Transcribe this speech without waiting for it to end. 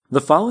The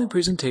following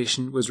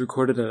presentation was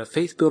recorded at a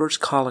Faith Builders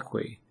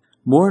Colloquy.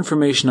 More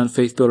information on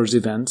Faith Builders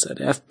events at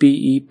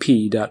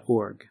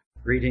fbep.org.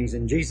 Greetings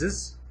in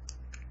Jesus,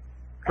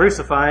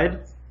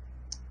 crucified,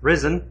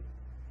 risen,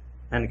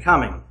 and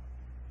coming.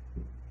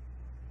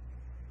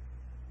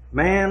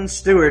 Man's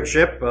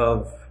stewardship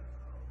of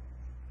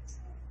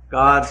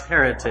God's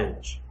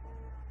heritage.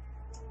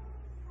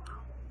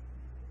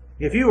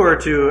 If you were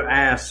to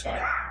ask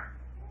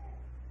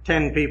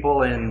 10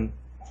 people in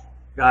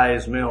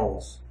Guy's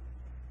Mills,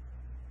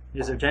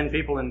 is there 10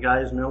 people in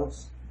Guy's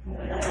Mills?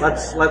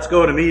 Let's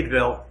go to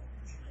Meadville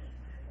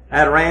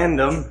at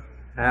random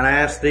and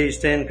ask these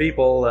 10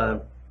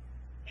 people,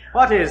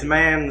 what is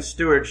man's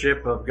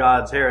stewardship of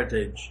God's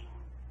heritage?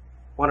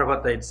 Wonder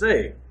what they'd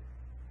say.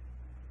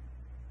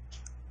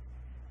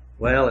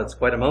 Well, it's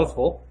quite a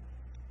mouthful,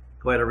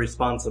 quite a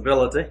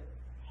responsibility. To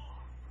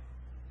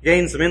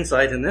gain some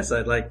insight in this,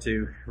 I'd like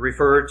to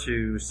refer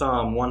to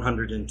Psalm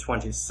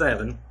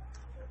 127,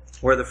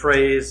 where the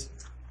phrase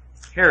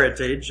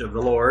heritage of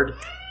the Lord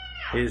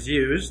is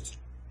used.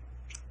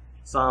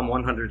 Psalm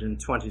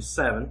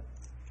 127,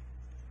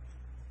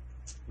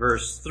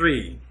 verse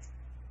 3.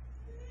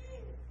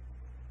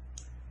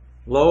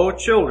 Lo,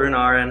 children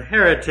are an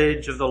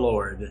heritage of the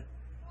Lord,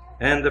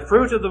 and the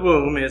fruit of the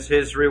womb is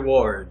his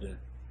reward.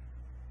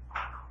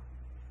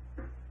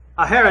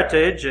 A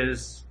heritage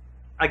is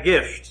a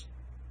gift,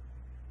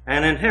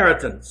 an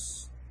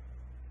inheritance,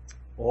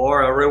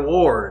 or a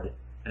reward,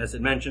 as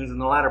it mentions in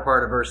the latter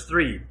part of verse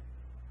 3.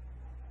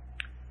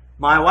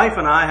 My wife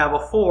and I have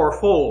a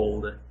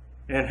fourfold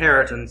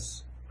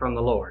inheritance from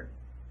the Lord.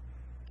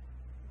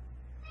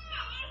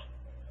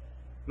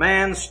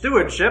 Man's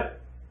stewardship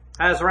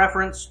has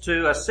reference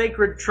to a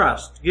sacred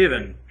trust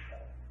given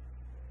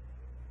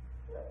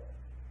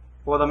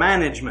for the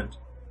management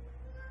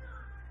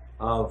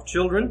of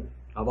children,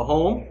 of a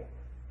home.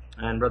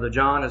 And Brother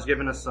John has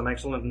given us some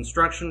excellent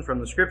instruction from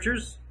the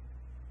Scriptures.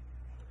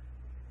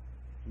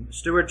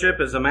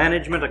 Stewardship is a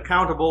management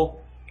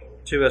accountable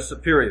to a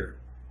superior.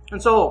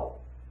 And so,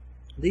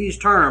 these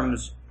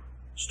terms,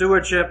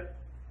 stewardship,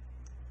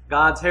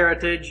 God's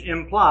heritage,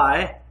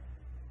 imply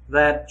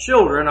that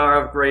children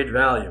are of great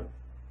value.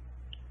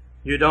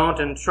 You don't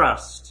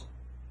entrust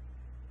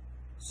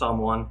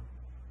someone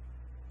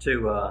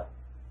to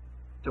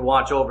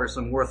watch over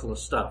some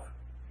worthless stuff,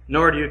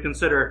 nor do you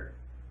consider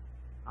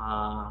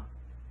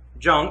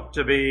junk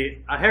to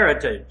be a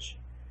heritage.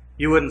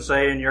 You wouldn't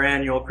say in your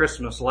annual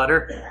Christmas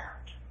letter,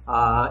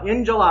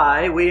 in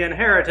July we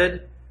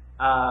inherited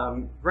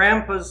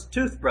Grandpa's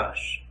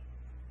toothbrush.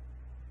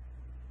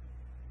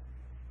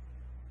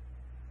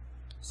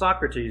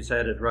 Socrates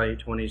had it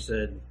right when he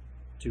said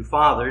to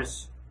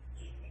fathers,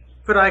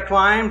 could I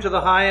climb to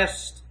the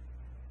highest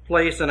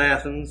place in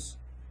Athens,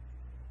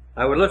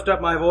 I would lift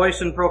up my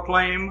voice and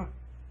proclaim,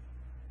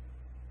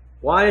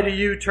 why do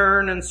you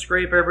turn and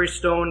scrape every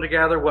stone to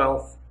gather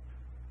wealth,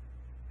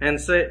 and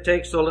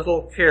take so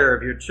little care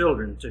of your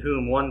children, to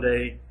whom one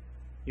day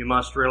you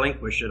must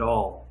relinquish it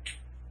all?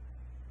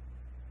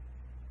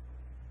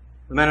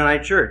 The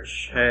Mennonite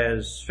Church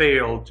has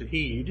failed to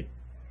heed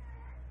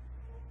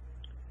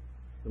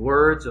the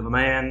words of a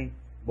man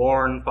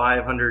born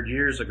 500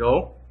 years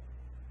ago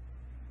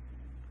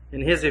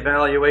in his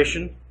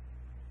evaluation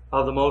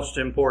of the most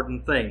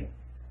important thing.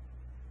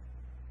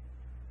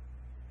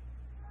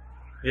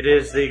 It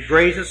is the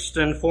greatest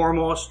and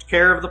foremost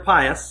care of the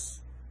pious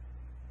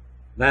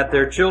that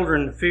their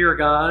children fear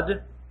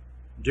God,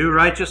 do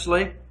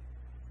righteously,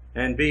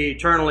 and be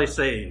eternally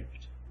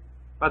saved.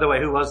 By the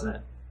way, who was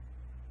that?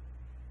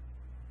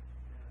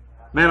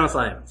 Manos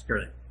Ivans,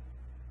 correct.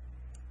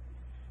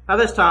 Now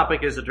this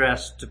topic is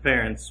addressed to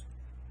parents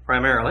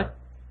primarily.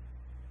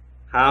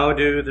 How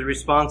do the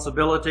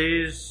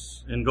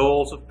responsibilities and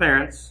goals of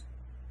parents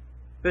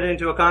fit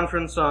into a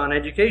conference on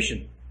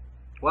education?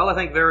 Well, I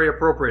think very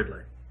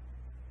appropriately.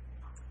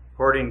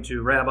 According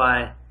to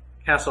Rabbi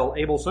Cassel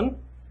Abelson,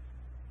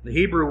 the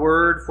Hebrew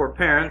word for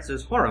parents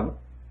is horim,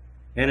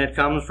 and it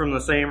comes from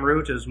the same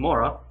root as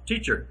mora,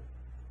 teacher.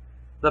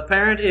 The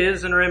parent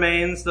is and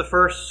remains the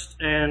first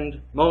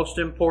and most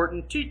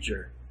important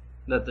teacher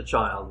that the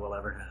child will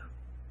ever have.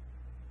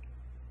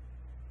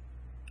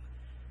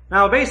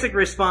 Now, a basic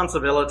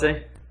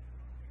responsibility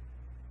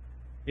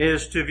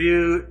is to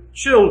view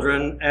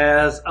children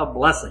as a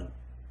blessing,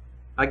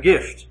 a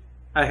gift,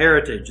 a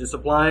heritage. This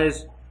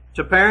applies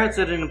to parents,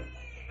 it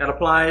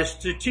applies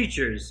to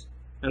teachers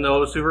and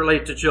those who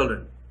relate to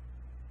children.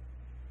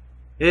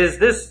 Is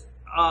this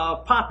a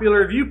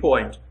popular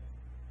viewpoint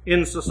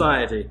in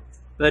society,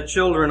 that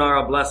children are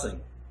a blessing?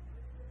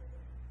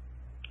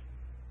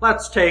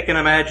 Let's take an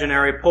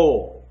imaginary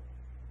poll.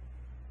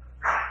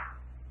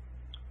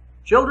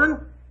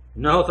 Children?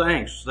 No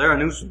thanks, they're a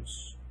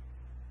nuisance.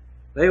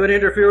 They would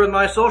interfere with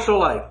my social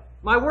life,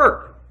 my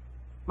work,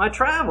 my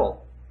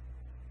travel.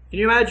 Can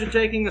you imagine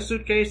taking a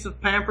suitcase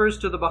of Pampers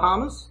to the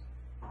Bahamas?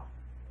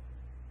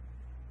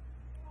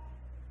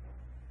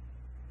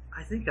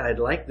 I think I'd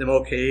like them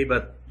okay,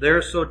 but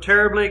they're so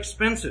terribly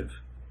expensive.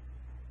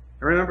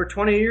 I remember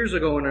 20 years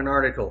ago in an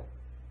article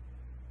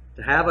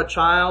To have a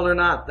child or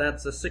not,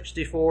 that's a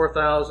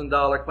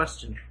 $64,000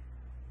 question.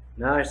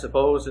 Now I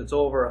suppose it's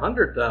over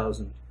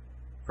 $100,000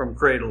 from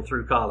cradle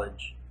through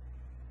college.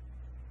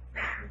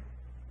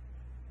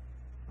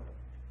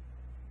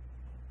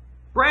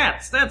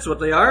 Brats, that's what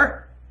they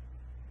are.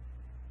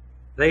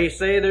 They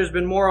say there's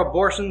been more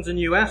abortions in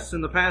the U.S.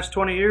 in the past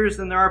 20 years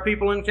than there are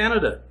people in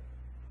Canada.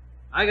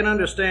 I can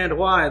understand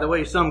why, the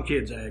way some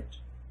kids act.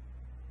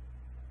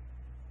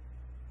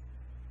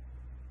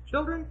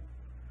 Children?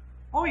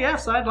 Oh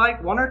yes, I'd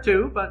like one or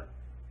two, but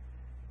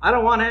I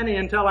don't want any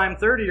until I'm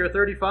 30 or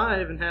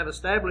 35 and have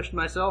established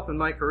myself in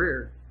my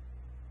career.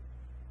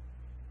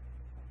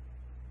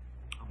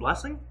 A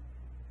blessing?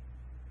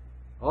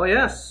 Oh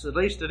yes, at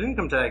least at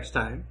income tax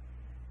time.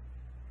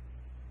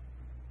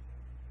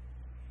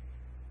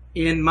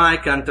 In my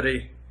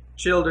country,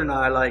 children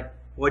are like,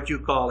 what you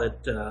call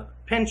it,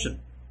 pension.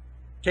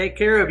 Take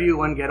care of you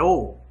when you get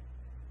old.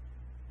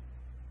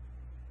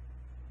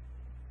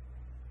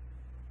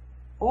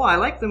 Oh, I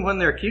like them when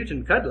they're cute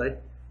and cuddly,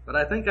 but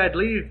I think I'd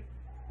leave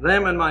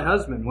them and my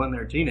husband when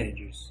they're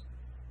teenagers.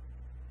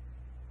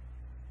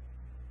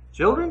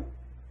 Children?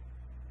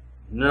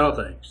 No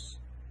thanks.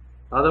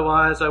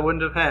 Otherwise I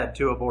wouldn't have had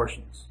 2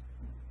 abortions.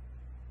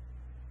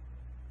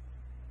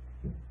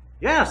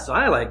 Yes,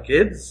 I like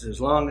kids,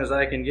 as long as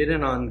I can get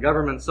in on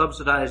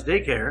government-subsidized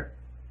daycare.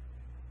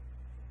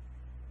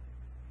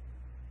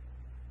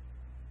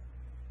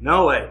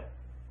 No way.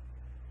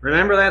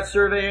 Remember that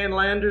survey Ann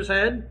Landers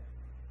had?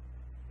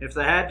 If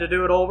they had to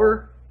do it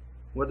over,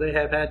 would they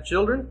have had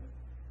children?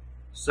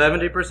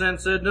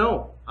 70% said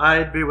no.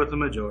 I'd be with the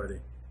majority.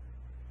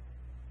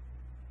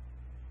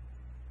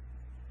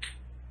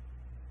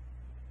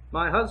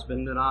 My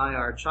husband and I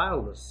are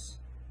childless.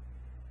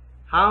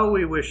 How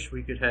we wish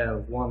we could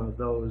have one of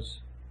those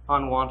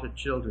unwanted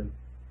children.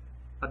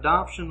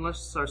 Adoption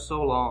lists are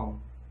so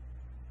long.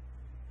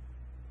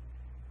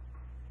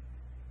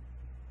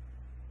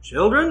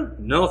 Children?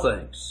 No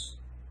thanks.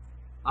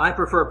 I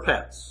prefer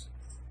pets.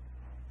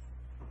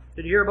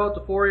 Did you hear about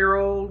the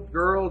 4-year-old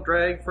girl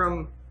dragged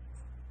from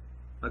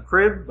a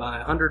crib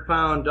by a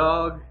 100-pound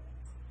dog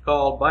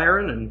called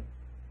Byron and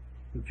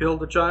who killed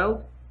the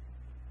child?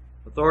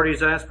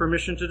 Authorities asked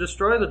permission to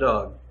destroy the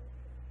dog.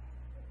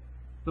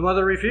 The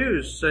mother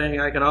refused, saying,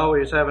 I can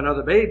always have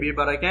another baby,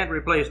 but I can't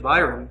replace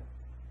Byron.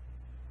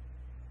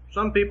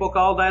 Some people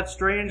call that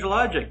strange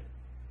logic,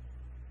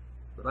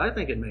 but I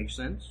think it makes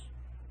sense.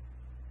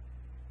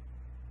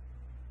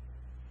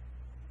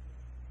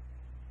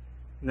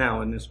 Now,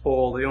 in this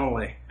poll, the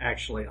only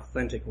actually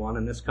authentic one,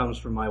 and this comes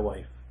from my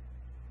wife,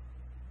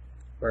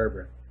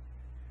 Barbara.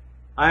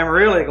 I'm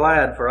really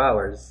glad for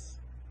ours.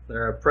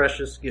 They're a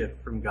precious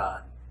gift from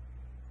God.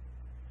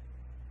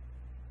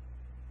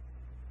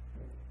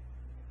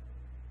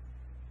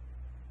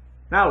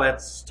 Now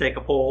let's take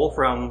a poll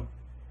from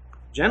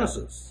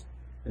Genesis.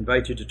 I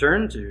invite you to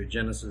turn to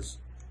Genesis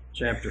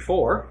chapter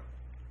 4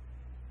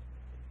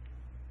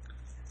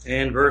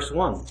 and verse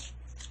 1.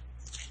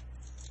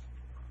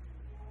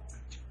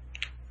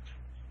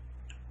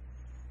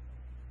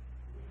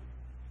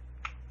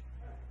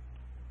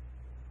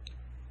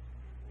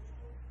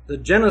 The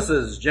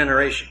Genesis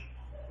generation.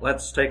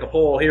 Let's take a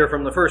poll here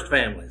from the first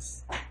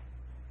families.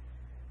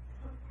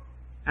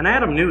 And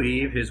Adam knew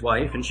Eve, his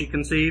wife, and she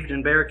conceived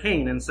and bare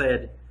Cain, and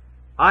said,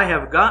 I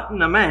have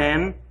gotten a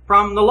man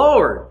from the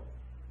Lord.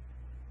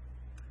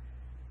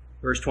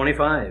 Verse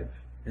 25.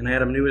 And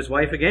Adam knew his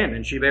wife again,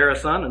 and she bare a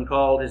son, and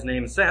called his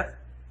name Seth.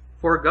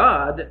 For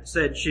God,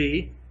 said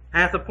she,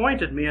 hath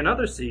appointed me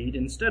another seed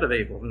instead of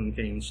Abel, whom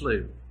Cain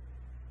slew.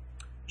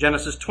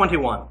 Genesis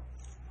 21,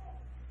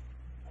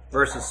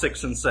 verses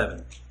 6 and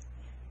 7.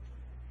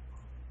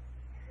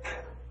 The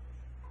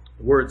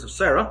words of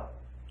Sarah.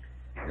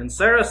 And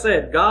Sarah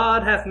said,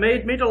 God hath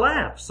made me to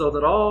laugh, so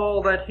that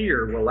all that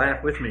hear will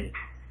laugh with me.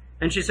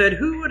 And she said,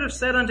 who would have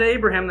said unto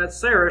Abraham that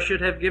Sarah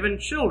should have given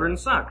children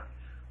suck?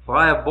 For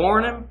I have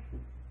borne him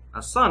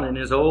a son in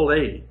his old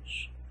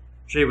age.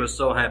 She was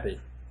so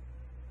happy.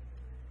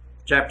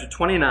 Chapter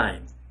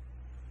 29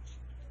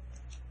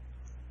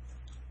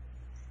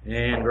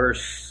 and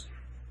verse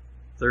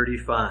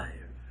 35.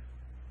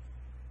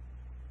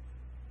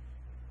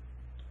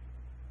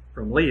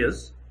 From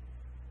Leah's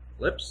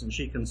lips, and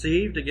she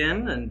conceived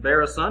again and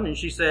bare a son, and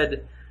she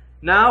said,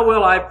 now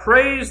will I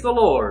praise the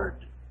Lord.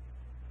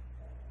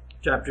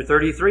 Chapter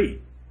 33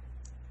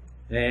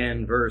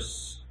 and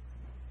verse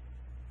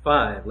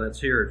 5.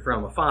 Let's hear it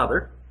from a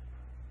father.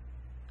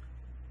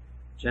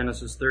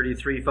 Genesis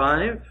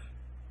 33:5.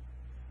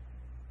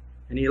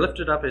 And he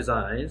lifted up his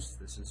eyes,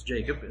 this is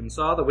Jacob, and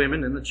saw the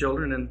women and the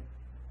children, and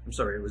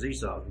it was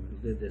Esau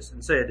who did this,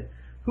 and said,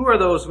 who are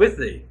those with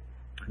thee?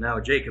 Now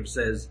Jacob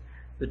says,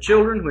 the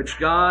children which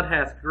God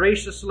hath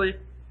graciously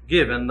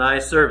given thy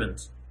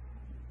servant.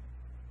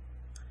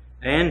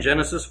 And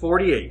Genesis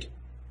 48,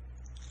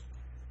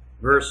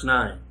 verse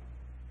 9.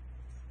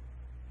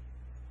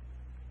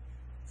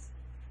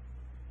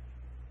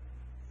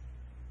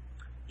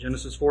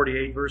 Genesis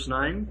 48, verse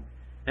 9.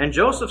 And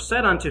Joseph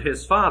said unto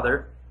his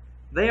father,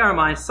 they are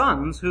my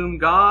sons whom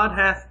God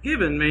hath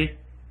given me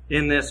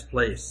in this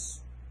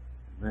place.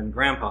 And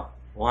Grandpa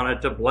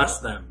wanted to bless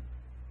them.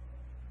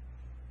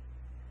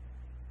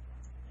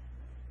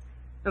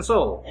 And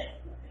so,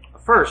 the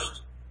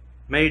first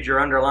major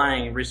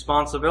underlying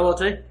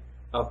responsibility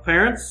of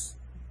parents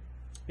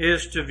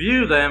is to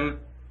view them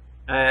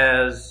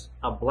as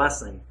a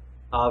blessing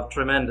of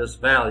tremendous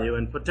value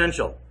and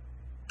potential.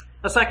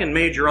 A second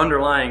major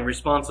underlying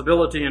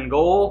responsibility and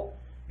goal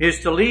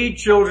is to lead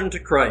children to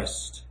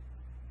Christ.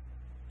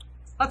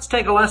 Let's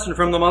take a lesson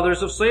from the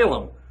mothers of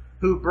Salem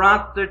who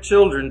brought their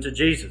children to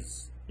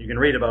Jesus. You can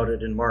read about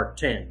it in Mark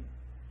 10.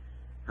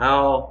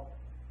 How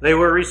they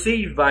were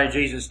received by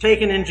Jesus,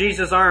 taken in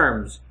Jesus'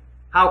 arms,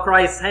 how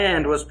Christ's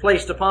hand was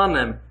placed upon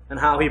them, and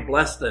how he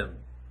blessed them.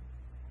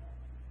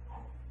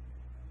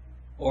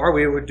 Or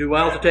we would do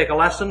well to take a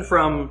lesson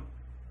from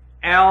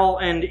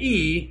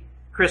L&E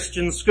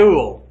Christian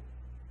School.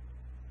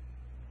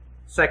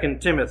 2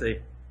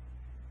 Timothy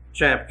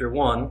chapter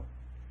 1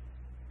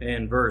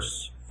 and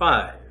verse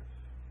 5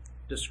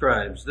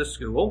 describes this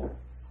school.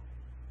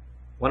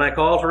 When I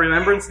call to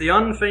remembrance the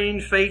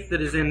unfeigned faith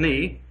that is in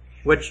thee,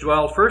 which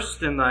dwelt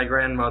first in thy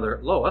grandmother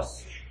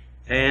Lois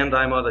and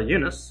thy mother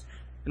Eunice,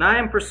 and I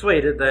am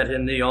persuaded that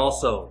in thee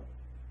also.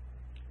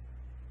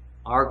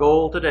 Our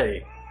goal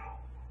today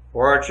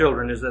for our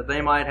children is that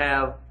they might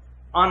have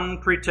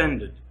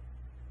unpretended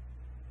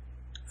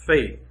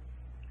faith.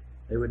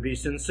 They would be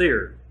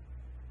sincere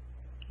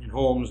in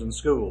homes and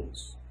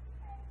schools.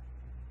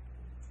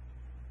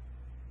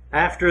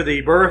 After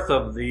the birth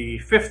of the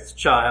fifth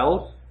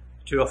child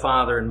to a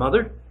father and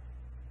mother,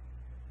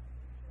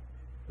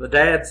 the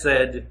dad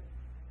said,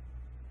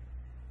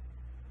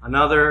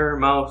 "Another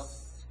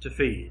mouth to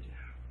feed."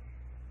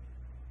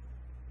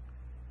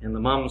 And the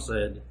mom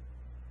said,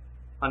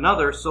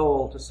 "Another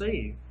soul to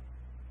save."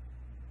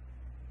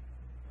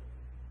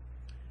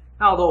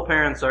 Although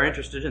parents are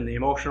interested in the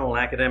emotional,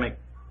 academic,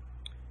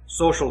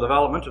 social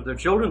development of their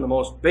children, the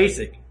most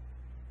basic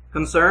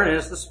concern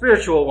is the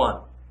spiritual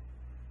one.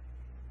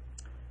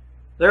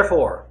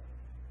 Therefore,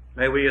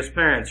 may we as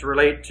parents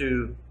relate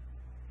to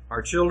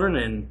our children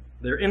in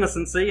their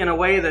innocency in a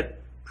way that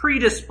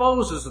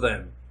predisposes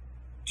them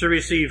to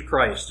receive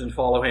Christ and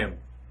follow him.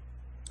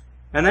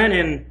 And then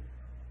in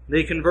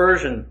the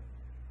conversion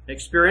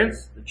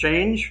experience, the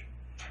change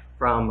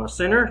from a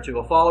sinner to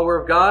a follower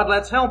of God,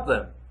 let's help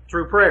them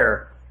through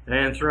prayer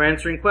and through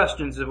answering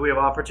questions if we have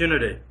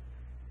opportunity.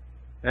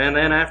 And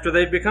then after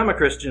they've become a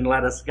Christian,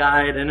 let us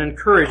guide and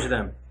encourage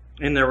them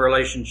in their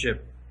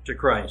relationship to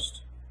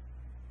Christ.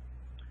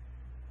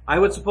 I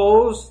would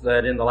suppose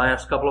that in the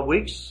last couple of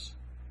weeks,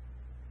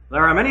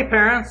 there are many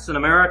parents in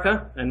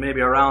America and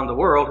maybe around the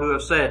world who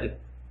have said,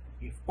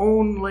 if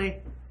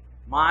only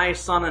my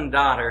son and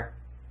daughter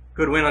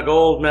could win a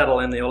gold medal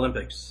in the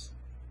Olympics.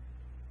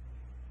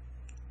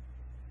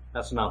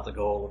 That's not the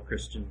goal of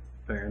Christian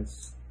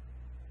parents.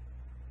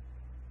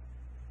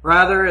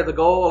 Rather, the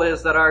goal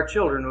is that our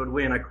children would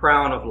win a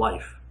crown of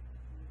life.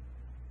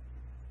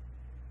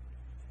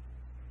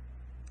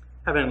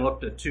 Having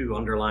looked at two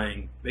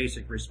underlying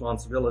basic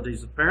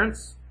responsibilities of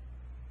parents,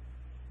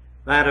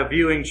 that of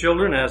viewing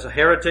children as a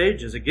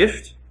heritage, as a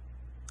gift.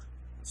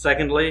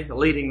 Secondly,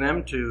 leading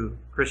them to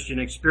Christian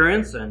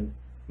experience and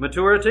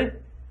maturity.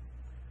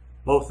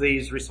 Both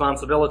these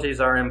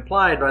responsibilities are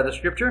implied by the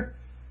Scripture.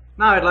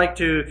 Now I'd like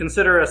to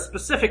consider a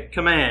specific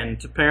command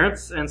to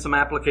parents and some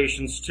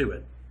applications to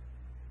it.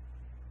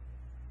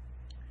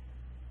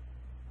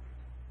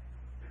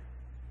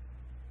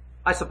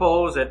 I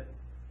suppose it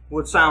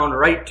would sound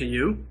right to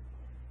you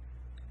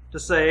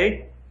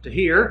to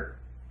hear,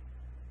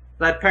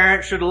 that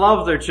parents should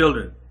love their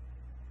children.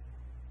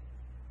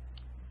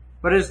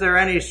 But is there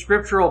any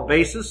scriptural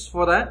basis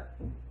for that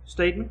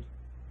statement?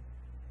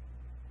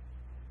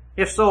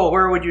 If so,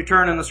 where would you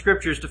turn in the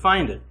Scriptures to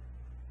find it?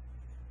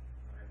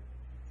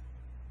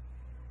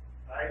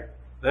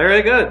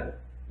 Very good.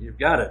 You've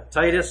got it.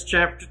 Titus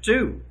chapter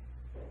 2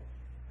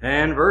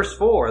 and verse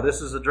 4.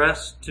 This is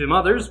addressed to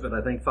mothers, but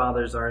I think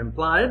fathers are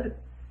implied. It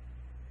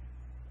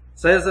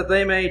says that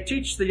they may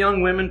teach the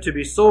young women to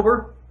be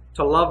sober,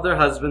 to love their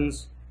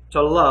husbands,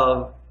 to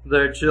love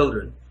their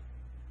children.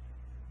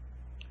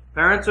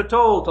 Parents are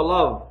told to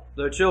love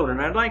their children.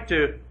 I'd like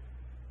to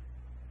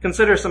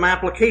consider some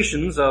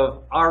applications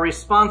of our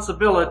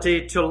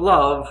responsibility to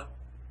love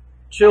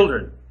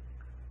children.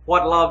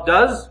 What love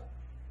does.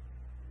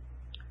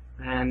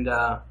 And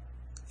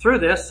through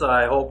this,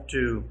 I hope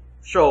to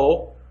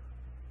show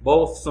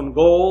both some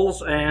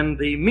goals and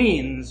the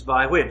means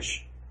by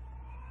which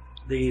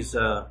these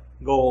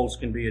goals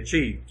can be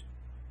achieved.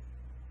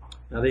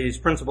 Now, these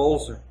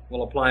principles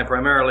will apply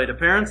primarily to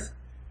parents,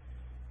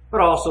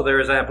 but also there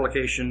is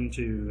application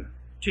to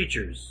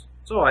teachers.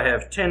 So I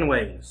have 10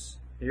 ways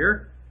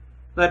here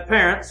that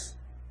parents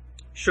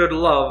should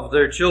love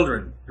their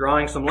children,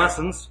 drawing some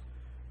lessons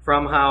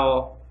from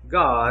how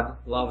God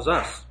loves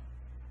us.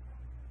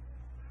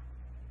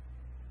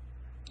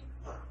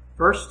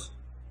 First,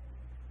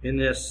 in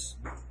this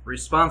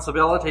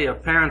responsibility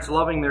of parents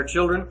loving their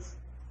children,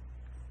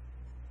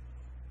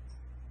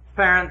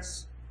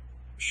 parents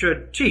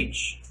should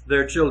teach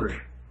their children.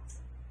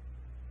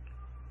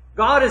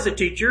 God is a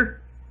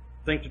teacher.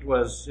 I think it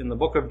was in the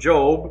book of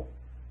Job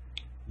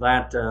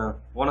that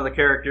one of the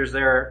characters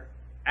there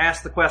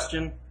asked the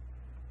question,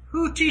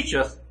 who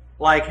teacheth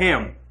like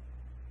him,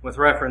 with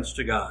reference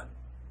to God?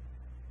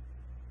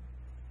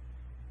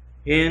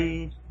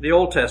 In the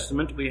Old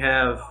Testament, we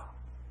have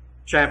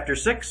chapter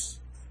 6,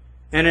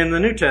 and in the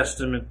New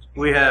Testament,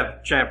 we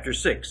have chapter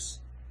 6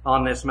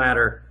 on this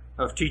matter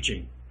of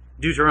teaching.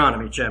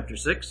 Deuteronomy chapter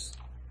 6,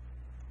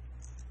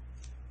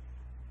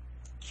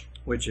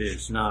 which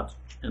is not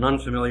an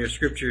unfamiliar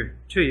scripture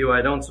to you,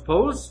 I don't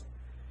suppose.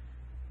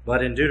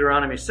 But in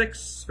Deuteronomy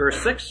 6,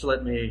 verse 6,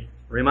 let me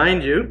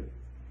remind you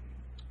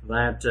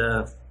that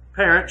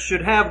parents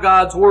should have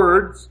God's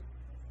words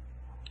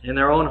in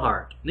their own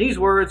heart. These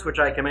words which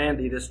I command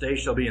thee this day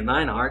shall be in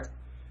thine heart.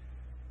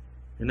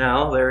 And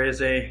now there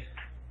is a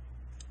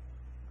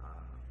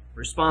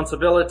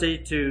responsibility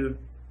to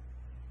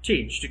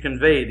teach, to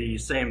convey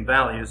these same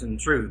values and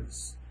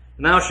truths.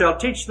 And thou shalt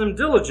teach them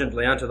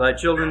diligently unto thy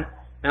children,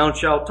 and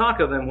shalt talk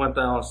of them when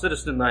thou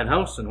sittest in thine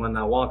house, and when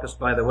thou walkest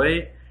by the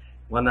way,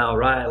 when thou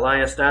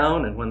liest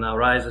down, and when thou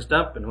risest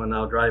up, and when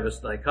thou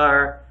drivest thy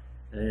car.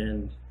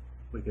 And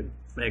we could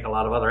make a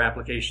lot of other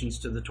applications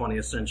to the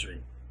 20th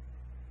century.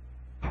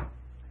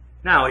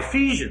 Now,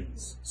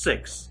 Ephesians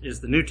 6 is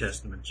the New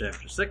Testament,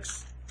 chapter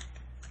 6,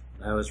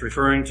 I was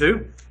referring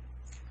to.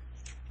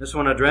 This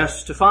one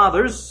addressed to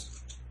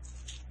fathers.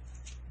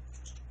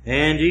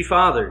 And ye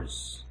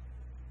fathers,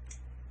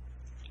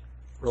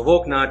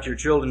 provoke not your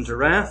children to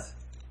wrath,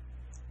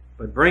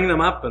 but bring them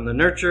up in the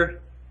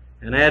nurture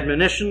and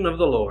admonition of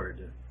the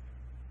Lord.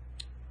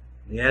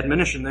 The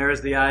admonition there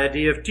is the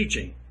idea of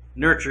teaching.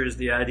 Nurture is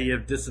the idea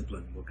of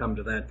discipline. We'll come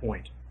to that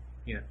point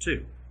yet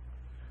too.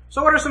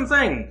 So what are some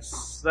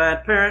things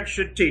that parents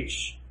should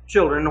teach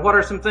children? What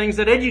are some things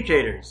that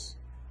educators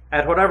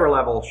at whatever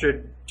level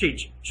should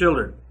teach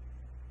children?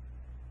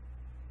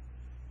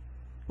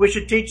 We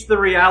should teach the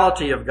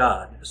reality of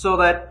God so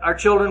that our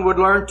children would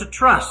learn to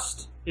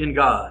trust in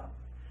God.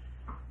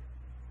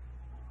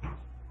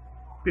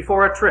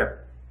 Before a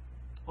trip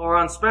or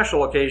on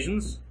special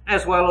occasions,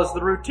 as well as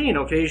the routine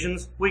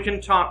occasions, we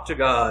can talk to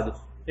God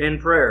in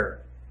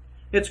prayer.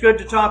 It's good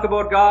to talk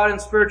about God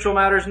and spiritual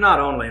matters not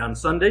only on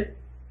Sunday.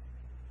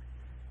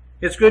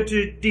 It's good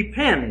to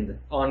depend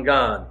on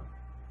God.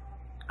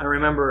 I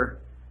remember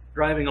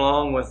driving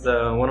along with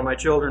one of my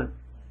children,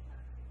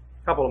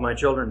 a couple of my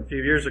children a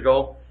few years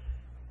ago,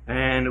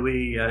 and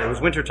it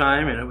was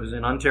wintertime, and it was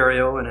in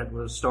Ontario, and it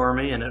was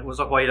stormy, and it was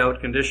a whiteout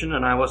condition,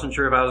 and I wasn't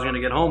sure if I was going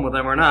to get home with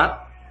them or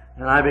not.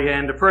 And I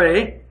began to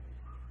pray,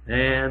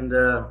 and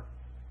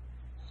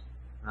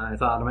I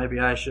thought maybe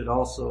I should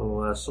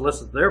also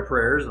solicit their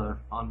prayers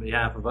on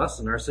behalf of us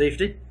and our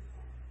safety.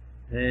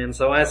 And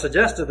so I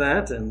suggested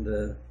that, and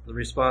the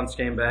response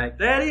came back,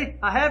 Daddy,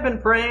 I have been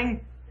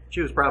praying.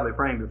 She was probably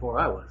praying before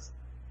I was,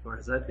 as far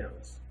as that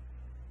goes.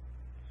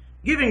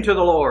 Giving to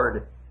the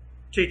Lord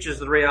teaches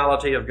the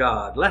reality of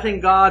God.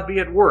 Letting God be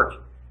at work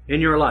in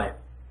your life.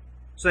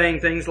 Saying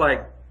things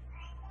like,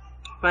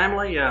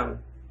 family, the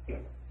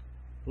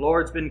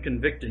Lord's been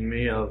convicting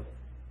me of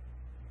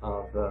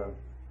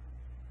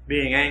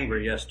being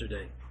angry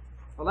yesterday.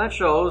 Well, that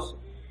shows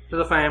to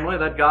the family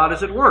that God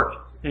is at work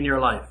in your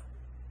life.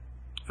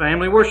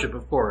 Family worship,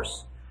 of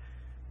course.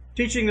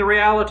 Teaching the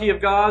reality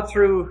of God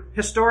through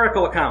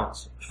historical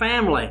accounts,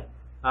 family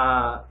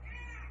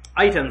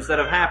items that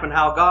have happened,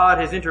 how God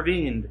has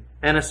intervened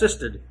and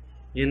assisted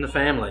in the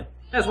family,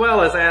 as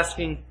well as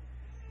asking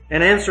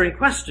and answering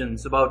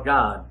questions about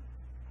God.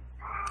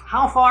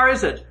 How far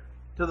is it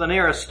to the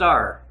nearest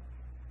star?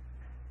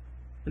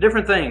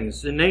 Different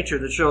things in nature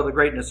that show the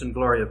greatness and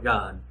glory of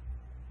God,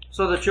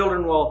 so the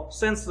children will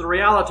sense the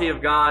reality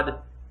of God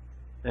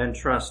and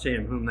trust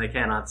Him whom they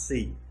cannot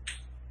see.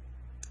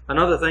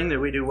 Another thing that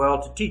we do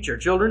well to teach our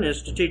children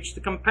is to teach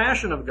the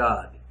compassion of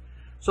God,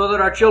 so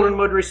that our children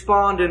would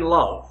respond in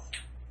love.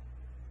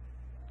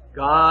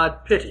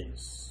 God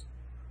pities.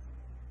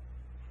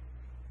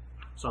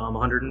 Psalm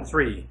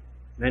 103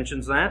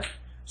 mentions that.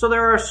 So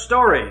there are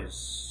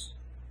stories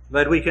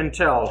that we can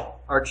tell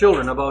our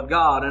children about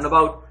God and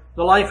about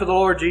the life of the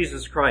Lord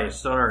Jesus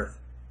Christ on earth.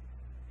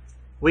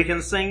 We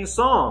can sing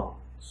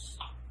songs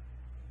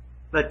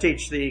that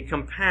teach the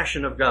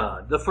compassion of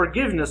God, the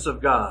forgiveness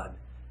of God.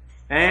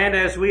 And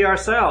as we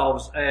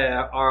ourselves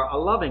are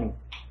loving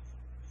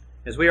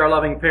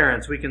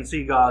parents, we can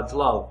see God's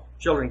love.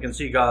 Children can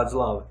see God's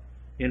love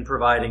in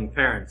providing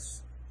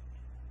parents.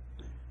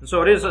 And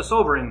so it is a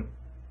sobering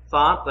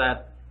thought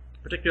that,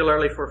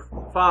 particularly for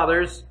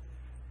fathers,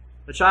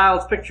 the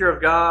child's picture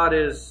of God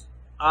is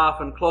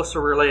often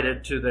closer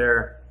related to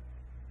their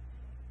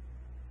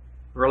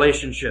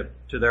relationship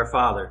to their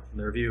father,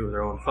 their view of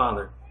their own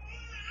father.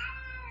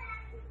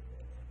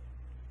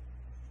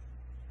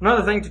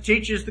 Another thing to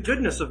teach is the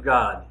goodness of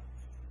God.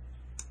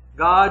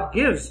 God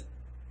gives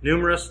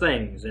numerous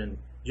things, and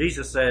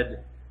Jesus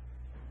said,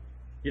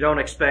 you don't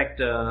expect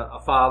a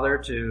father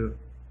to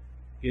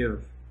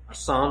give a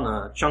son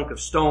a chunk of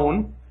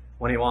stone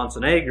when he wants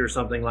an egg or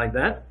something like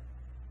that.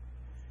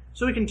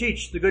 So we can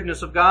teach the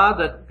goodness of God,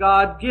 that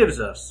God gives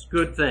us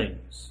good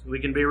things. We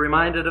can be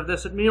reminded of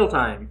this at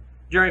mealtime,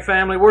 during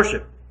family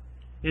worship,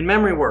 in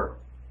memory work,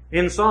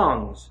 in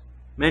songs,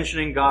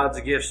 mentioning God's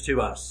gifts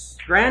to us.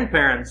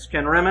 Grandparents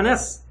can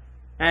reminisce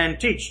and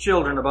teach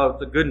children about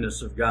the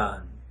goodness of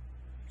God,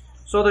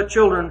 so that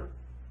children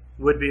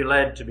would be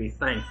led to be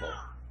thankful.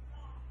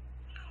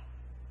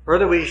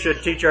 Further, we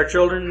should teach our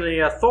children the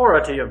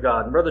authority of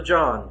God. And Brother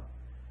John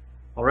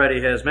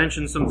already has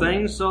mentioned some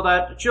things so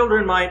that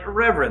children might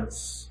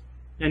reverence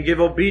and give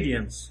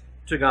obedience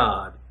to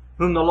God.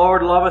 Whom the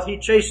Lord loveth, he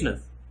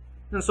chasteneth.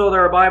 And so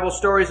there are Bible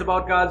stories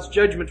about God's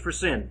judgment for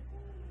sin.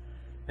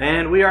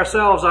 And we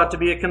ourselves ought to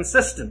be a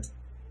consistent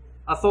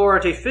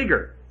authority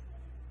figure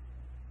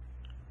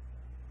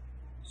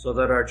so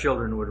that our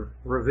children would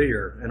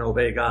revere and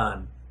obey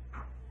God.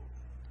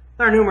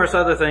 There are numerous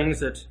other things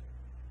that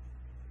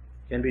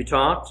can be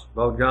taught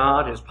about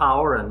God, his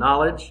power and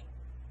knowledge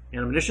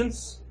and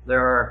omniscience. There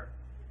are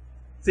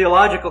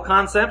theological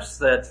concepts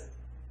that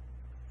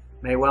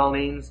may well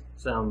need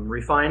some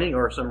refining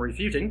or some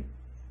refuting,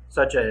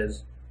 such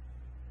as,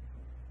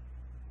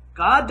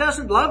 God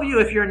doesn't love you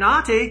if you're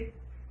naughty.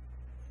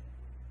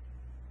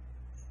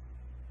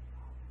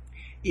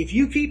 If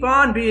you keep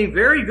on being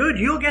very good,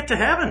 you'll get to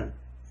heaven.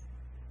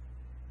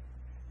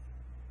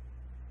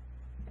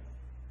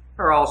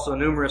 There are also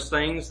numerous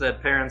things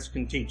that parents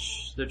can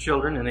teach their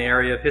children in the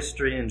area of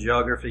history and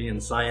geography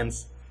and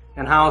science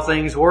and how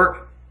things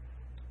work,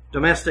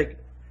 domestic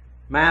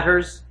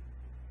matters.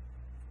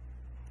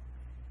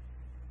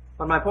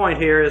 But my point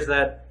here is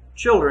that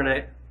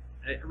children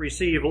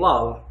receive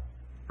love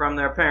from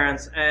their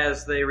parents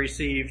as they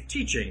receive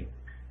teaching,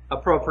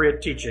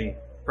 appropriate teaching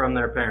from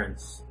their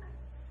parents.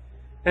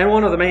 And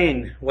one of the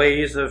main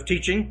ways of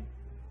teaching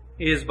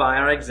is by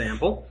our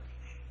example.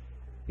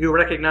 You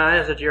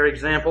recognize that your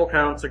example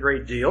counts a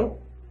great deal.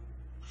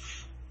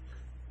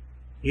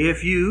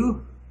 If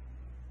you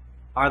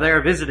are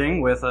there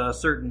visiting with a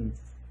certain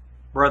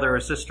brother or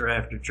sister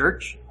after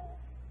church,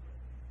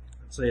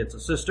 let's say it's a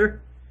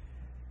sister,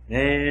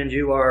 and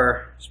you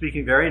are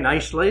speaking very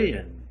nicely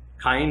and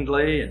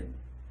kindly and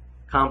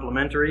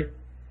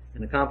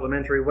in a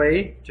complimentary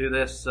way to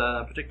this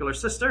particular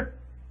sister,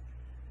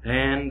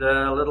 and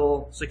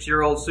little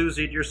 6-year-old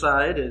Susie at your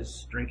side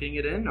is drinking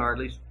it in, or at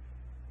least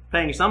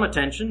paying some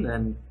attention,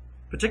 and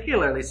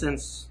particularly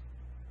since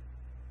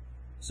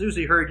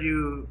Susie heard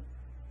you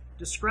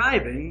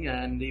describing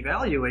and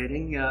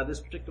evaluating this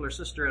particular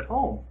sister at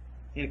home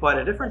in quite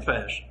a different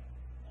fashion.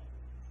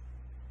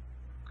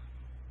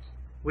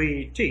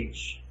 We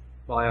teach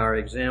by our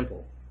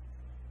example.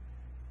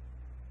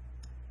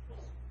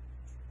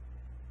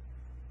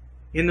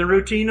 In the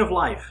routine of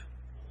life,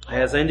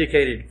 as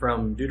indicated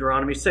from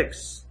Deuteronomy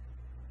 6,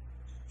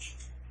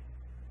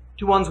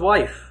 to one's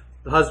wife,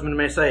 the husband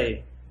may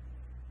say,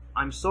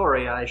 I'm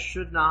sorry, I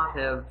should not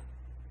have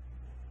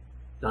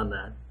done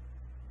that.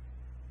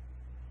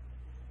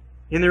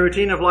 In the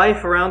routine of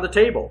life around the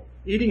table,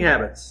 eating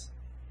habits,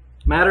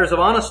 matters of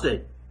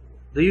honesty,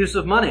 the use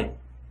of money,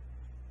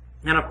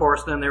 and of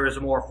course then there is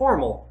a more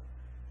formal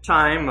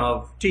time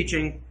of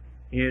teaching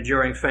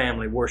during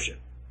family worship.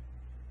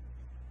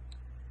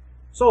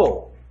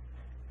 So,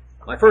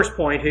 my first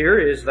point here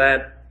is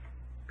that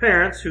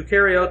parents who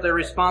carry out their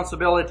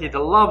responsibility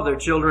to love their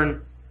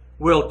children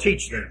will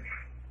teach them.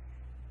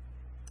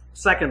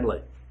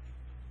 Secondly,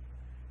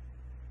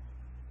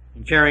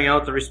 in carrying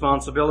out the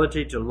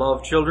responsibility to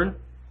love children,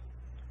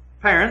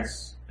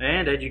 parents,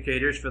 and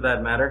educators for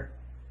that matter,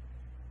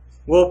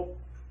 will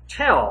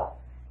tell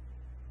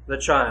the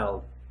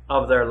child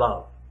of their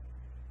love.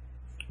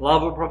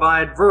 Love will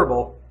provide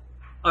verbal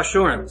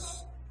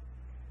assurance.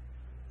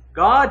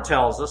 God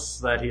tells us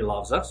that he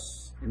loves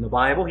us. In the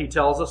Bible, he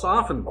tells us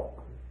often.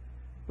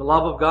 The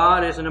love of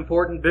God is an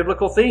important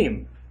biblical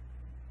theme.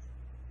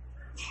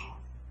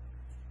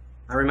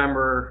 I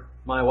remember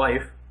my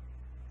wife.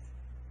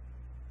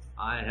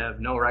 I have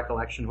no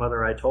recollection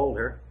whether I told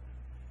her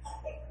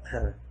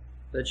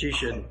that she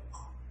should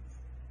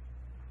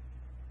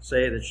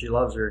say that she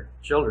loves her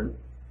children.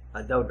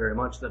 I doubt very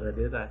much that I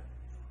did.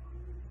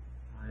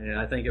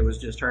 I think it was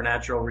just her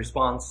natural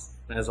response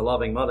as a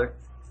loving mother.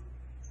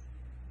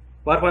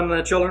 But when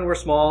the children were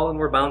small and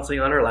were bouncing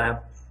on her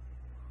lap,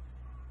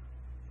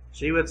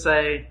 she would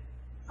say,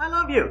 I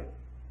love you.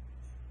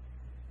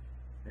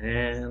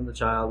 And the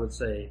child would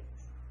say,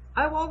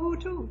 I love you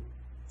too.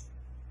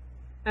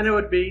 And it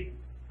would be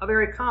a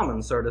very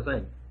common sort of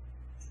thing.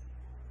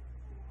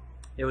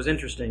 It was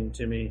interesting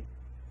to me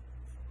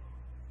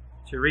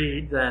to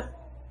read that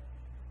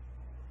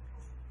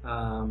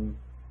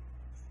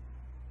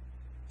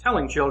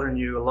telling children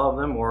you love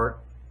them, or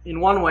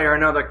in one way or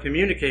another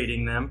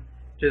communicating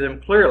to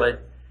them clearly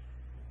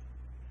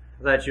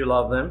that you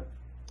love them,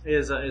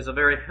 is a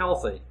very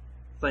healthy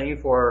thing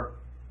for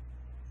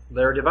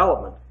their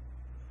development.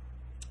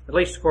 At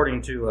least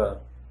according to a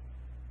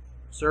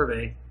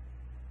survey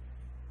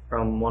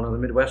from one of the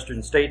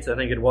Midwestern states, I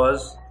think it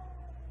was.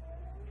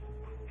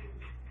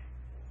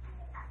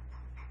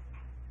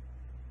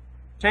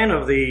 10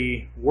 of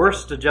the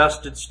worst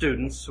adjusted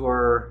students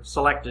were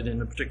selected in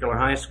a particular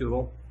high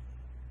school.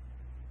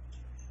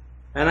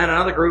 And then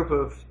another group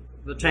of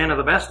the 10 of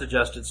the best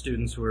adjusted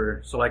students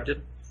were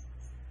selected.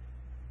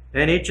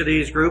 And each of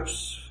these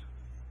groups,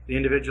 the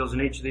individuals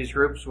in each of these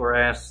groups were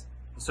asked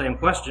the same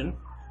question: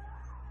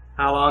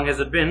 how long has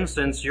it been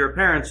since your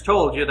parents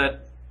told you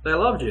that they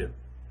loved you?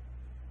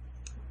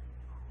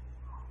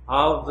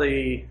 Of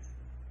the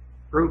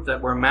group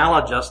that were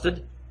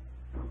maladjusted,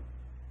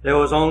 there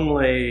was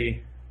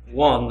only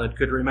one that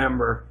could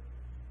remember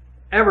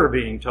ever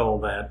being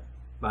told that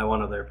by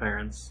one of their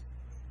parents.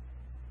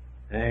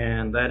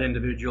 And that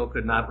individual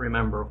could not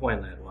remember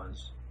when that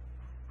was.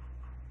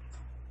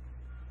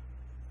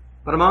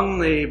 But among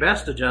the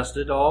best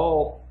adjusted,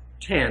 all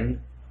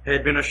 10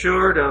 had been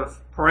assured of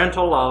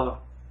parental love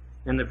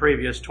in the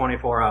previous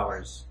 24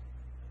 hours.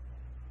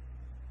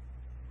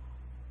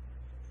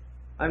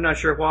 I'm not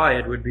sure why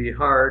it would be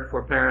hard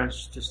for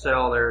parents to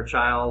tell their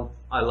child,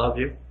 "I love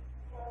you,"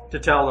 to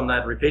tell them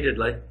that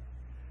repeatedly,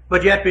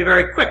 but yet be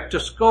very quick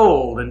to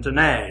scold and to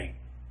nag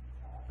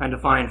and to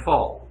find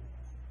fault.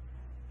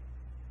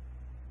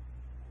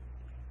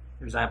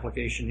 There's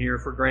application here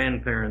for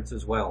grandparents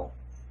as well.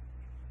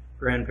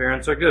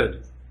 Grandparents are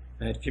good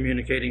at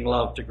communicating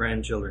love to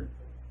grandchildren.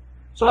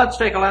 So let's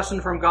take a lesson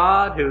from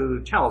God,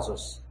 who tells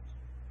us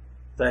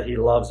that He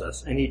loves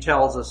us, and He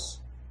tells us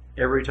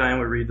every time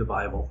we read the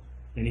Bible,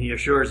 and He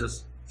assures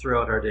us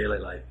throughout our daily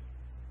life.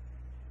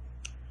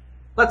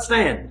 Let's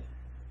stand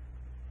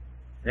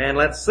and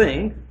let's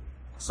sing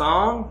the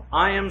song,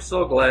 "I Am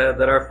So Glad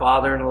That Our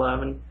Father in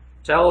Heaven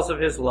Tells of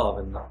His Love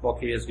in the Book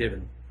He Has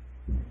Given."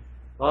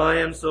 I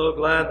am so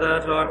glad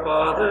that our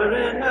Father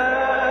in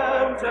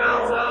heaven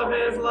tells of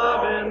His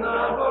love in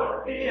the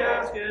book He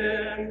has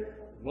given.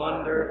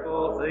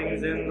 Wonderful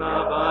things in the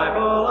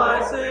Bible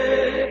I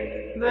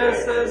see.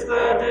 This is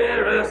the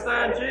dearest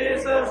that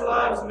Jesus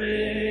loves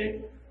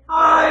me.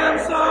 I am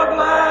so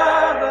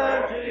glad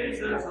that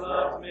Jesus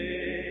loves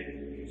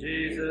me.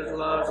 Jesus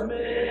loves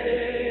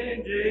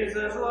me.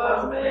 Jesus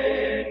loves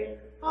me.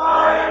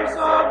 I am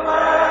so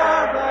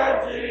glad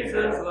that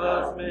Jesus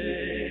loves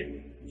me.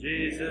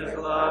 Jesus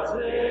loves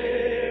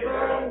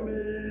even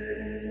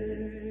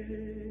me.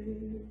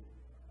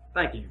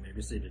 Thank you. You may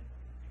be seated.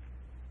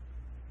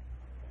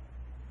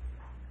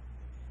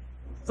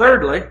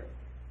 Thirdly,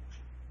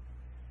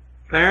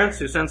 parents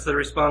who sense the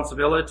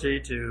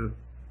responsibility to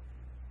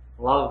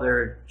love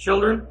their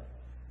children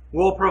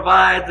will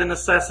provide the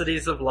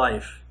necessities of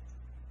life.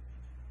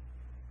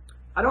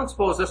 I don't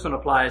suppose this one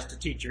applies to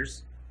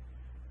teachers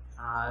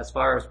as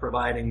far as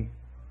providing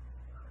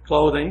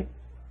clothing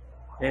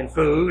and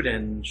food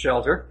and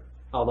shelter,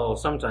 although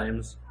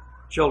sometimes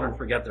children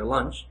forget their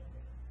lunch.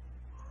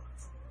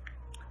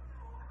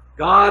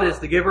 God is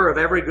the giver of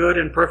every good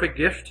and perfect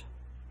gift.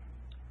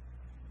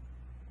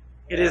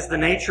 It is the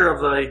nature of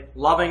the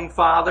loving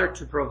father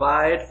to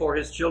provide for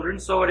his children,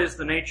 so it is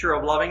the nature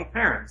of loving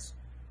parents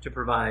to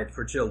provide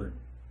for children.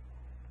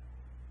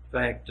 In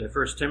fact,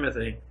 1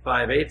 Timothy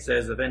 5:8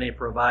 says, "If any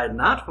provide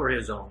not for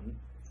his own,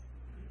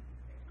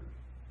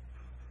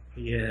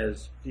 he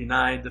has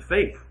denied the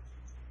faith."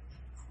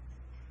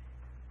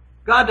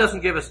 God doesn't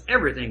give us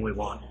everything we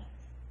want,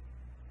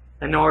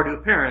 and nor do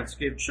parents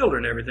give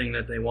children everything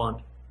that they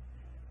want.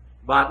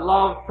 But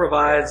love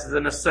provides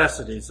the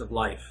necessities of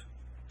life.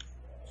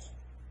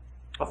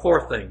 A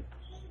fourth thing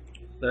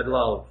that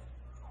love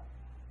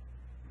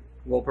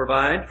will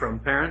provide from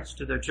parents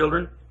to their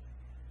children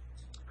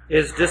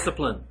is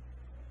discipline.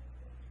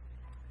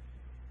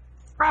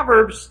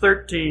 Proverbs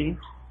 13,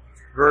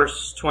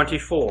 verse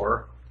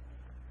 24,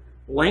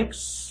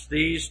 links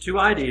these two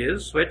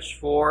ideas, which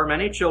for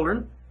many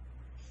children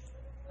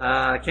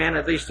can,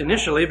 at least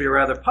initially, be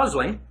rather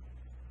puzzling,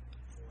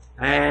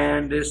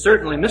 and is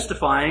certainly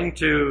mystifying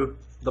to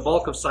the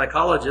bulk of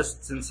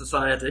psychologists in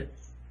society.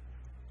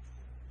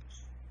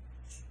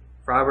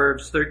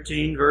 Proverbs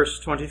 13, verse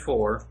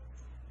 24.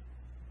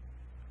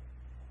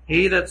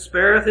 "He that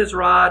spareth his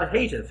rod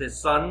hateth his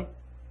son,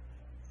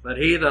 but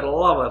he that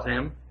loveth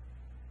him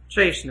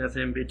chasteneth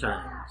him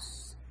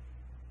betimes."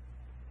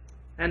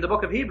 And the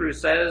book of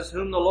Hebrews says,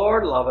 "Whom the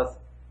Lord loveth,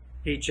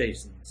 he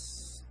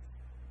chastens."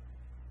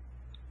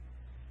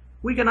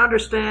 We can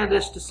understand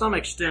this to some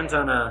extent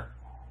on a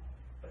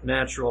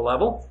natural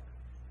level,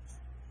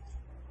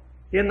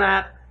 in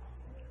that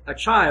a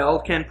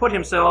child can put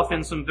himself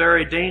in some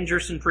very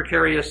dangerous and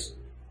precarious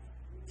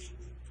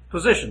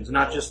positions,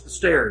 not just the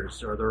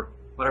stairs or the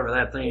whatever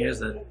that thing is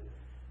that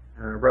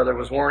our brother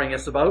was warning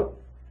us about,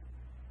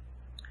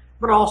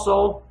 but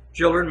also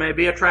children may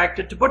be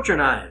attracted to butcher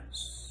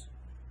knives,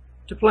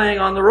 to playing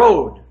on the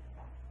road.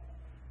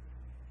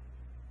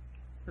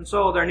 And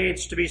so there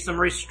needs to be some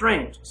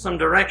restraint, some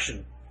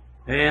direction,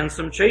 and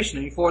some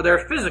chastening for their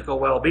physical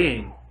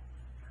well-being.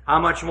 How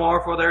much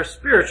more for their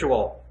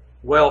spiritual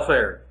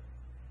welfare?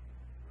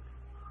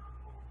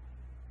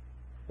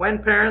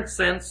 When parents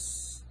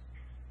sense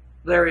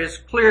there is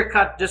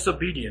clear-cut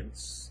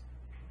disobedience,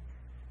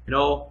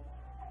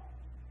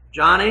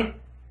 Johnny,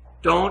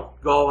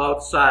 don't go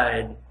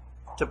outside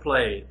to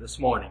play this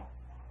morning.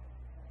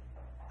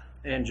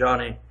 and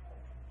Johnny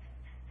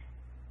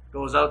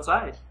goes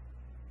outside.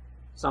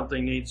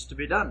 Something needs to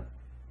be done.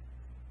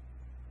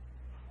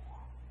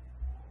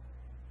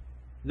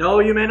 No,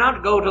 you may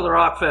not go to the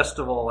rock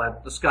festival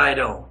at the Sky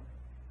Dome.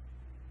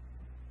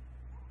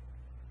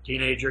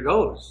 Teenager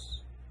goes.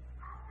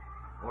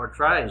 Or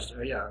tries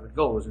to,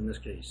 goes in this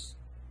case.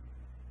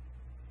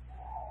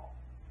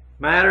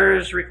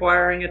 Matters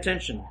requiring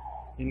attention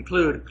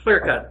include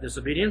clear-cut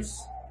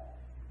disobedience,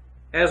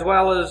 as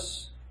well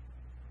as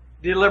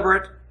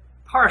deliberate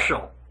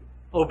partial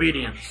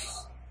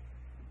obedience.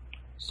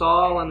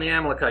 Saul and the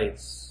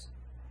Amalekites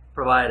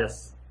provide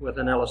us with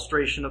an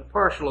illustration of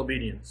partial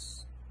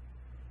obedience.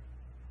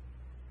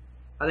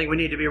 I think we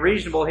need to be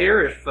reasonable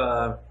here if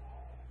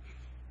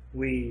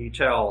we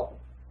tell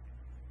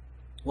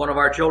one of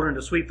our children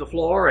to sweep the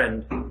floor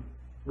and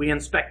we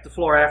inspect the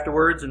floor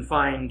afterwards and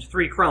find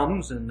 3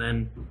 crumbs and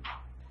then,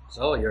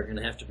 so you're going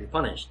to have to be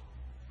punished.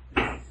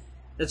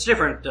 It's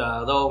different,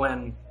 though,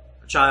 when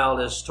a child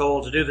is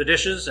told to do the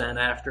dishes and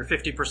after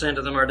 50%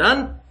 of them are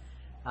done,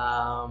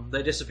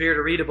 they disappear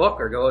to read a book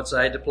or go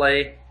outside to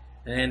play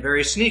and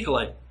very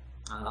sneakily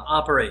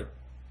operate.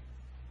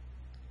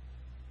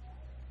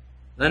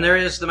 Then there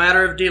is the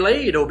matter of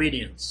delayed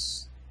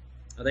obedience.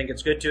 I think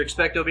it's good to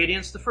expect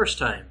obedience the first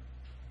time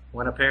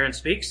when a parent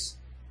speaks.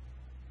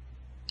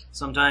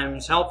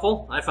 Sometimes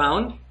helpful, I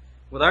found,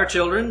 with our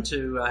children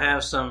to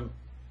have some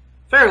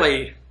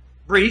fairly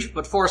brief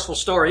but forceful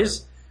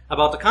stories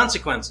about the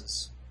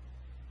consequences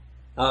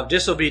of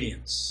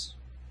disobedience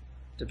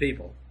to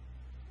people.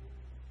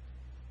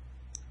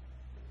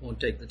 Won't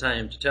take the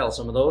time to tell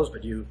some of those,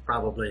 but you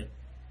probably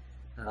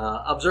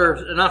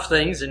observed enough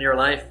things in your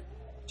life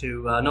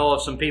to know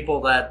of some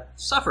people that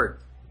suffered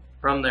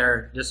from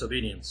their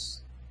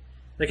disobedience.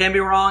 There can be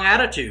wrong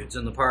attitudes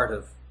on the part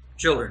of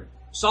children,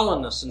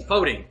 sullenness and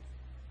pouting,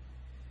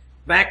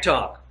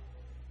 backtalk,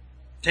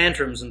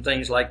 tantrums and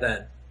things like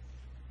that.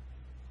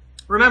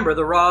 Remember,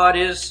 the rod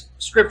is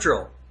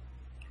scriptural,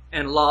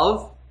 and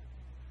love,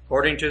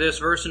 according to this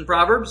verse in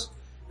Proverbs,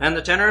 and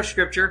the tenor of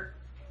Scripture,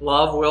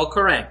 love will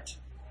correct.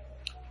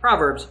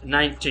 Proverbs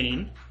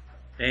 19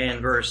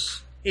 and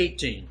verse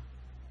 18.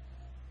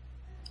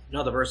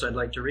 Another verse I'd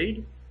like to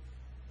read.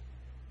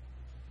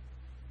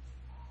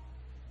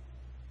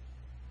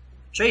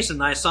 Chasten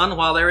thy son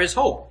while there is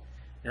hope,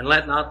 and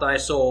let not thy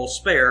soul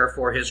spare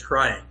for his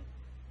crying.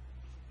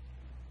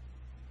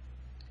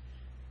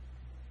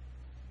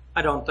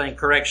 I don't think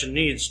correction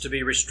needs to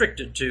be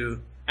restricted to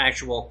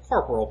actual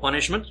corporal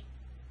punishment.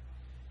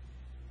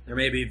 There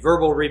may be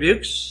verbal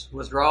rebukes,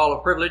 withdrawal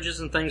of privileges,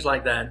 and things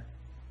like that.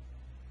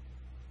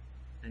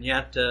 And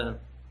yet,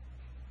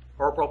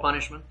 corporal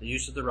punishment, the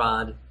use of the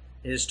rod,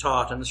 is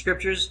taught in the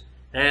Scriptures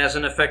as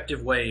an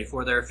effective way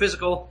for their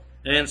physical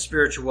and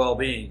spiritual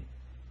well-being.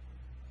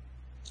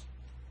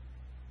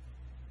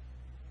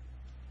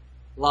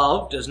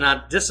 Love does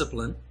not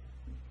discipline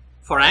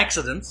for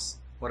accidents,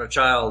 what a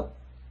child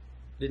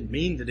didn't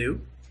mean to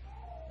do.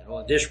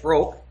 A dish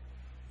broke.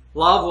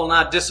 Love will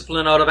not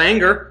discipline out of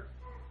anger.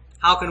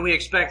 How can we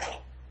expect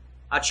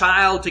a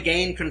child to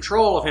gain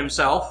control of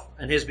himself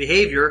and his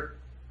behavior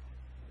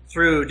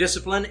through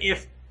discipline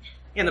if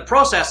in the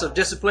process of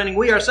disciplining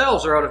we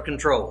ourselves are out of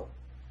control?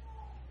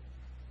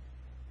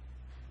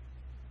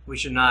 We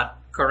should not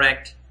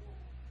correct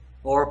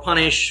or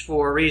punish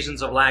for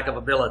reasons of lack of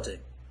ability.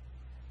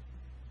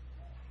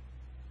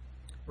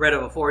 Read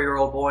of a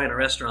 4-year-old boy in a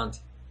restaurant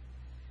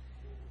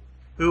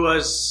who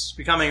was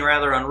becoming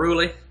rather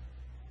unruly,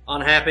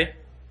 unhappy,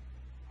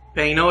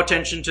 paying no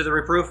attention to the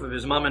reproof of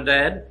his mom and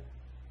dad.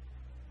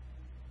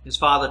 His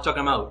father took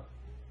him out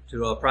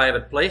to a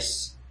private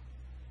place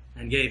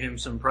and gave him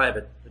some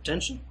private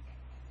attention.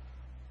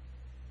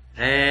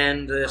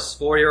 And this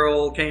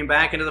 4-year-old came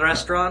back into the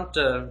restaurant,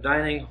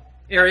 dining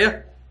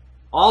area,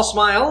 all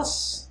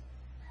smiles,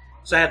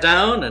 sat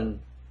down and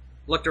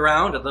looked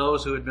around at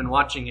those who had been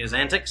watching his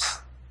antics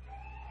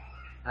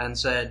and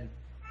said,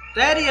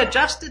 "Daddy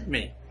adjusted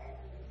me."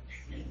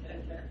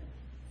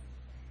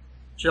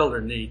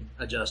 Children need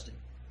adjusting.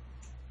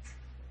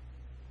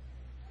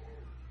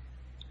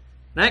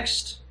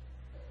 Next,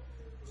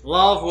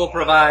 love will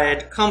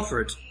provide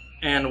comfort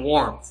and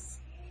warmth.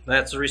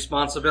 That's the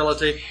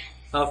responsibility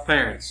of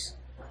parents.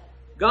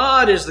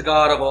 God is the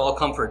God of all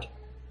comfort.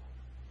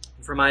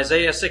 From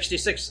Isaiah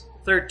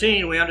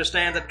 66:13, we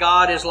understand that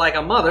God is like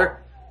a mother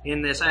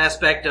in this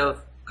aspect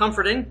of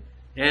comforting.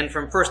 And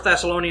from 1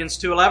 Thessalonians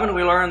 2:11,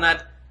 we learn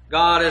that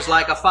God is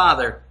like a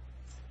father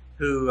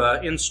who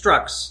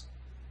instructs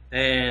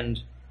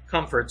and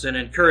comforts and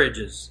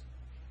encourages.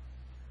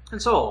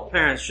 And so,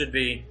 parents should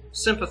be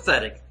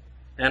sympathetic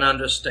and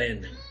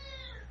understanding.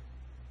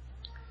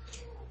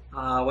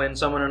 When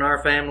someone in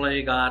our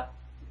family got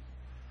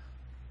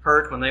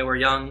hurt when they were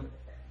young,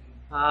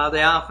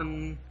 they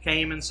often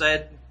came and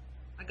said,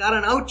 "I got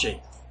an ouchie."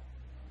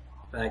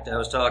 In fact, I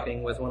was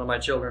talking with one of my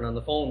children on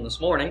the phone this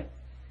morning,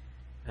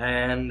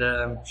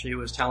 and she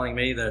was telling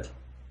me that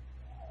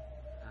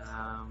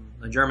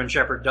a German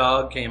Shepherd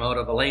dog came out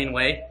of a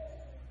laneway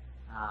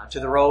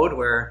to the road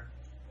where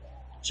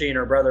She and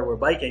her brother were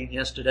biking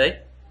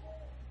yesterday,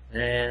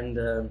 and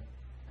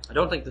I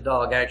don't think the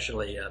dog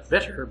actually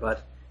bit her,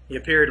 but he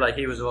appeared like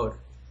he was about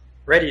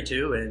ready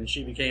to, and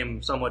she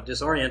became somewhat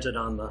disoriented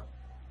on the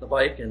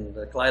bike and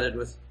collided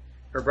with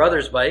her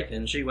brother's bike,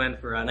 and she went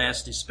for a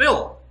nasty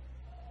spill.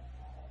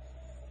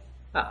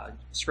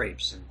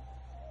 Scrapes and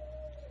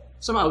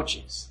some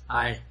ouchies.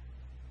 I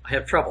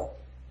have trouble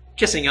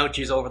kissing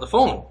ouchies over the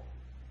phone,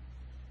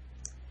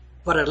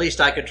 but at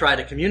least I could try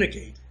to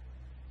communicate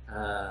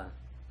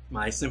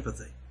my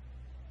sympathy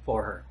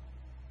for her.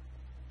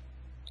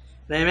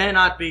 They may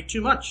not be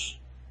too much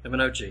of an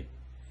ouchie.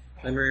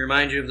 Let me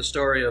remind you of the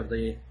story of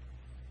the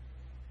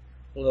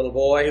little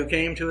boy who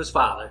came to his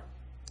father.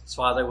 His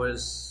father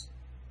was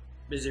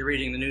busy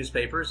reading the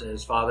newspapers,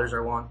 as fathers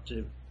are wont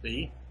to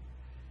be.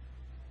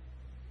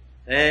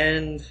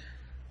 And the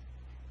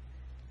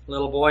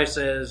little boy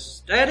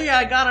says, "Daddy,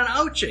 I got an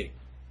ouchie."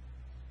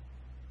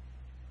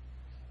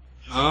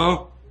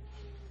 "Oh?"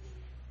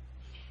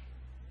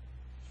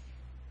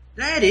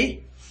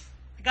 "Daddy,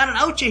 I got an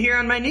ouchie here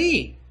on my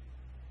knee."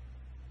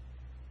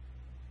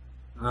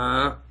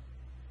 And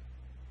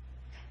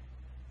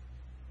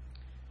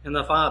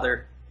the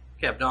father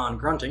kept on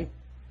grunting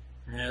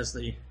as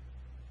the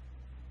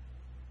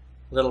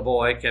little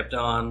boy kept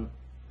on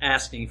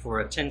asking for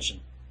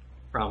attention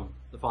from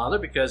the father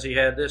because he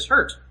had this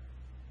hurt.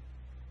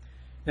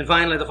 And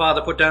finally the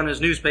father put down his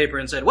newspaper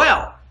and said,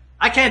 "Well,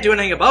 I can't do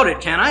anything about it,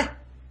 can I?"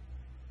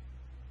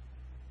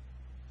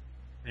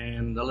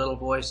 And the little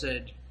boy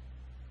said,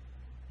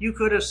 "You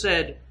could have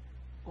said,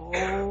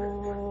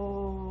 'Oh.'"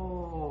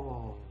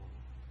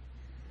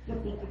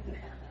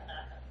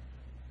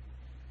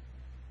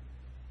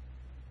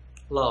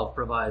 Love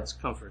provides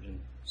comfort and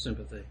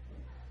sympathy.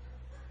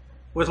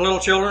 With little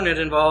children, it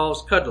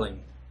involves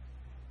cuddling.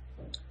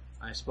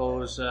 I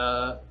suppose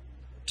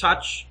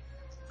touch,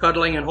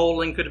 cuddling, and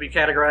holding could be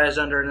categorized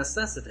under a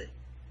necessity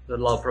that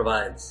love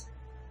provides.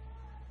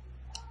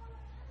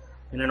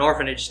 In an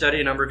orphanage study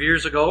a number of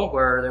years ago,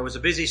 where there was a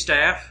busy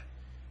staff,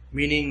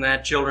 meaning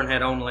that children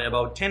had only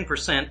about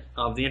 10%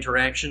 of the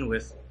interaction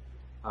with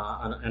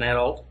an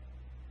adult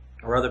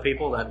or other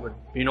people that would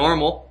be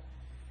normal,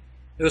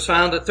 it was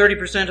found that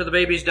 30% of the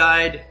babies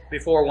died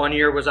before 1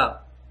 year was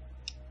up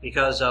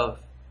because of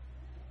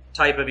a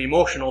type of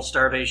emotional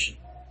starvation.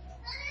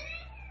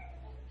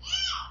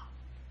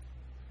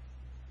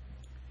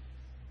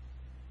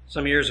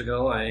 Some years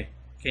ago, I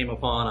came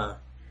upon a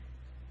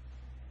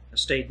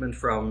statement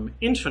from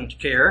Infant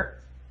Care,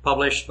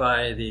 published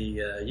by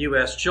the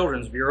U.S.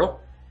 Children's Bureau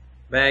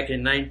back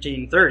in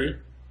 1930.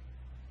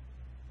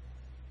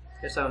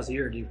 I guess that was the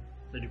year of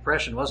the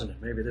Depression, wasn't it?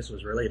 Maybe this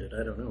was related,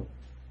 I don't know.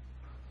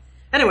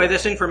 Anyway,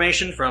 this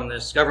information from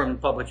this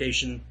government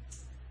publication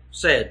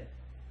said,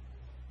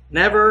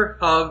 "Never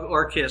hug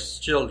or kiss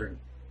children.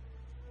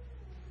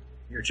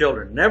 Your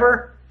children.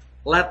 Never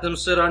let them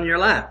sit on your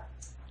lap.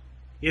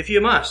 If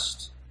you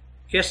must,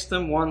 kiss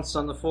them once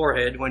on the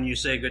forehead when you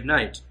say good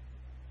night.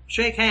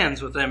 Shake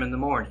hands with them in the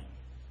morning."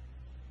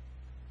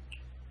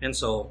 And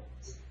so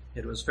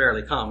it was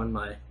fairly common.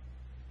 My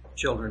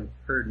children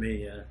heard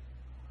me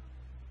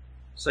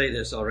say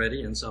this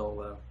already, and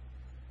so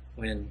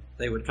when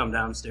they would come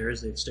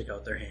downstairs, they'd stick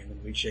out their hand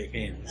and we'd shake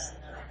hands.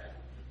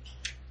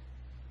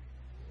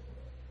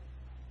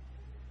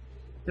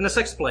 In the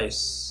sixth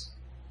place,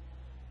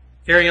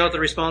 carrying out the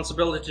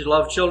responsibility to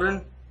love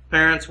children,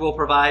 parents will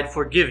provide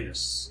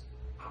forgiveness.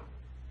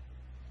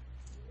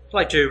 I'd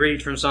like to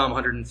read from Psalm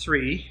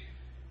 103,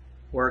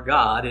 where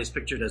God is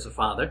pictured as a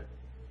father.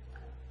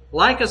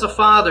 "Like as a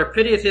father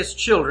pitieth his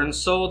children,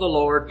 so the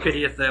Lord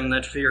pitieth them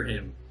that fear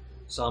him."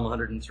 Psalm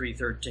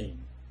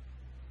 103:13.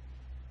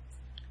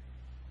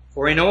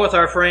 "For he knoweth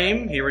our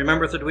frame, he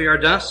remembereth that we are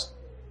dust."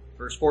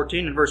 Verse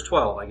 14 and verse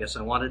 12, I guess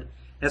I wanted.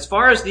 "As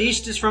far as the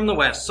east is from the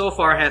west, so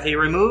far hath he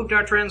removed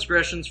our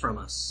transgressions from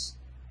us."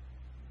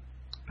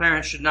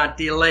 Parents should not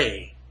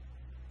delay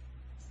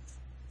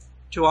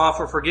to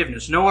offer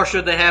forgiveness, nor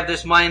should they have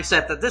this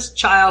mindset that this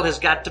child has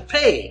got to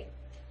pay.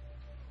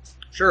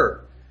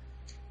 Sure,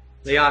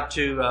 they ought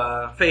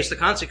to face the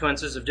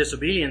consequences of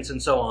disobedience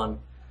and so on,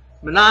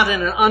 but not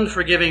in an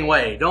unforgiving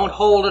way. Don't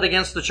hold it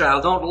against the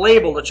child. Don't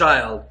label the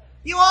child.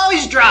 "You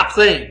always drop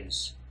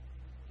things.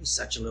 He's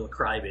such a little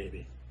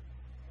crybaby."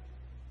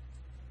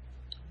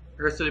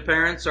 Earthly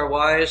parents are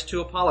wise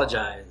to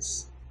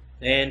apologize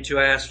and to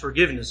ask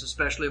forgiveness,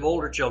 especially of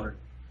older children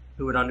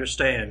who would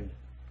understand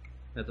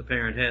that the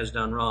parent has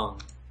done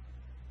wrong.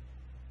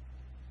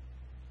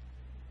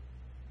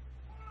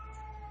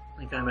 I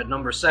think I'm at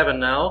number 7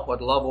 now,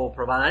 what love will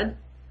provide.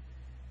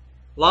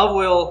 Love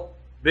will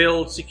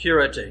build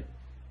security.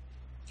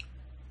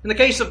 In the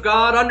case of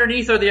God,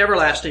 underneath are the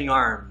everlasting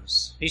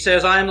arms. He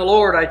says, "I am the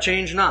Lord, I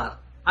change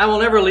not. I will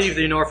never leave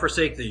thee nor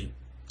forsake thee."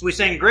 We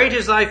sing, "Great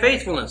is thy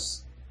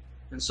faithfulness."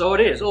 And so it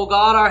is. O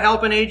God, our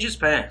help in ages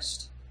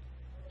past.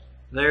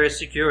 There is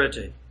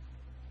security.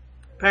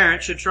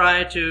 Parents should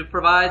try to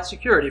provide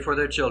security for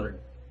their children.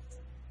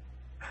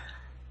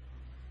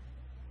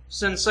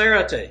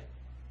 Sincerity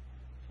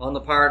on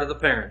the part of the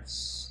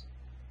parents.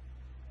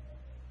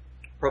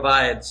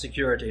 provide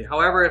security.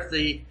 However, if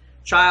the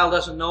child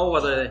doesn't know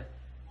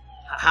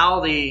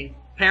how the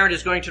parent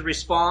is going to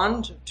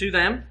respond to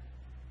them,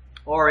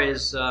 or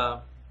is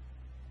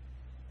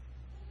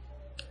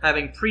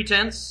having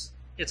pretense,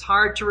 it's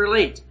hard to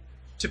relate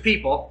to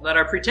people that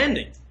are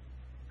pretending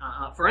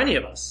for any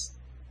of us.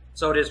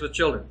 So it is with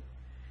children.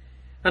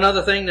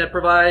 Another thing that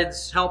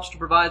helps to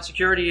provide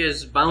security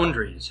is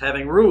boundaries,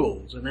 having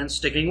rules and then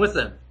sticking with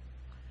them.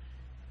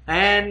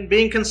 And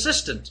being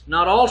consistent,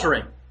 not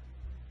altering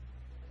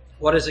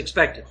what is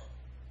expected.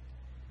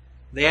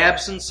 The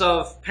absence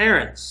of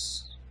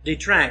parents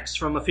detracts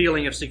from a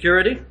feeling of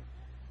security.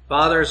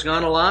 Father's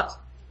gone a lot,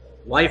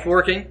 wife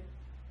working.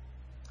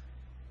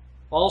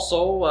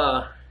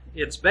 Also,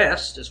 it's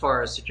best, as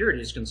far as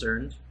security is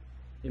concerned,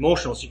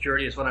 emotional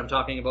security is what I'm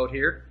talking about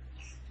here,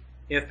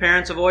 if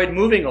parents avoid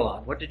moving a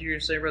lot. What did you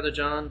say, Brother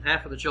John?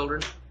 Half of the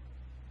children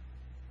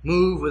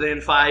move within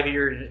a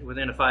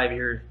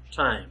 5-year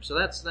time. So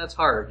that's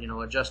hard,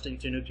 adjusting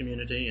to new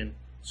community and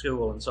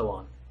school and so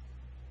on.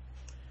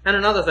 And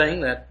another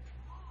thing that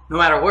no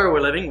matter where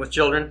we're living with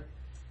children,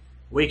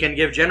 we can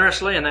give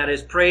generously, and that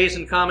is praise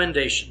and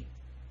commendation,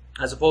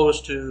 as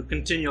opposed to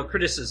continual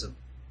criticism.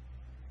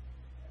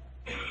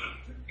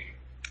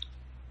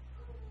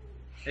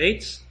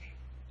 8,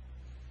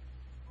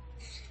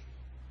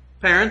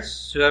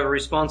 parents who have a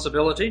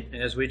responsibility,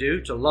 as we do,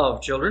 to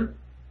love children,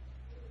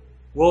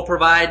 will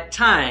provide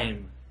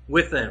time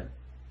with them.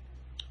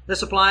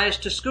 This applies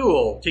to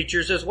school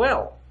teachers as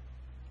well.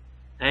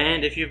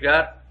 And if you've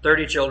got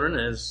 30 children,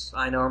 as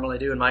I normally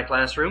do in my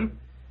classroom,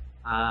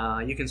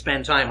 you can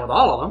spend time with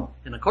all of them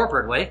in a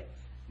corporate way,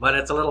 but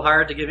it's a little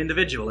hard to give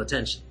individual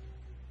attention.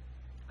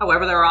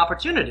 However, there are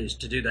opportunities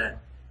to do that,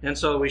 and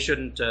so we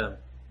shouldn't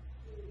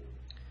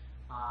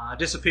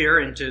disappear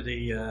into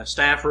the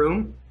staff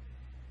room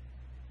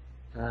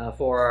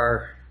for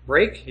our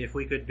break if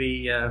we could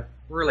be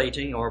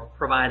relating or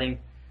providing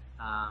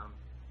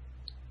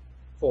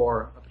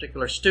for a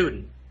particular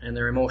student and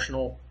their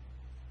emotional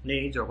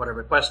needs or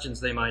whatever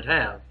questions they might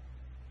have.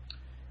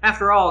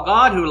 After all,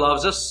 God, who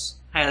loves us,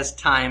 has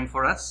time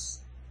for us.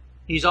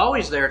 He's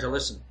always there to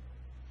listen,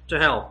 to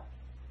help.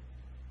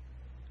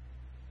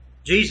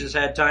 Jesus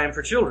had time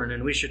for children,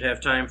 and we should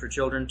have time for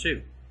children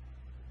too.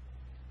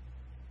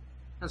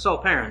 And so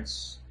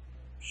parents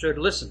should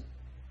listen,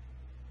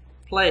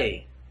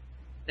 play,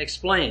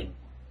 explain,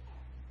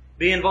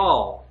 be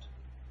involved,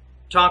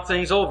 talk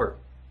things over.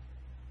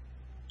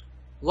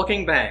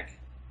 Looking back,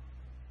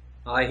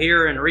 I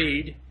hear and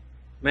read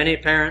many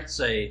parents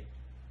say,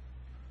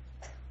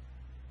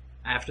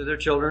 after their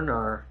children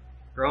are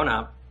grown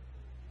up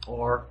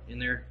or in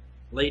their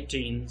late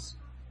teens,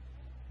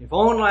 if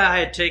only I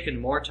had taken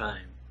more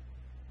time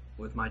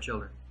with my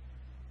children.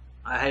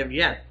 I have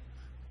yet,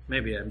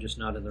 maybe I'm just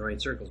not in the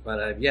right circles, but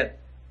I have yet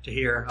to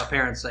hear a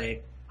parent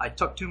say, I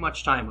took too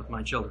much time with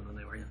my children when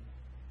they were young.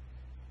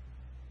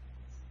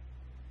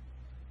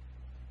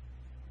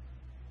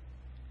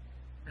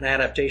 An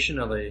adaptation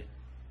of a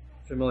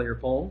familiar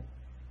poem.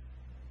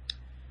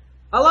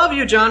 I love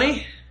you,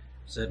 Johnny,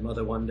 said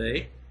Mother one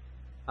day.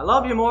 I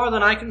love you more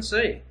than I can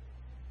say.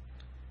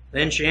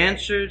 Then she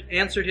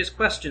answered his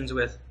questions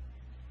with,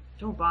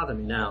 don't bother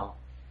me now,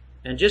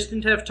 and just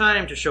didn't have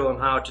time to show him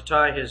how to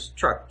tie his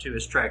truck to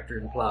his tractor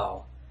and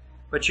plow.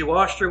 But she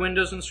washed her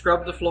windows and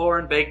scrubbed the floor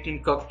and baked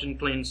and cooked and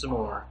cleaned some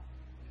more.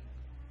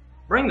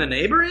 Bring the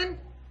neighbor in?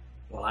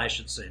 Well, I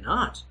should say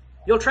not.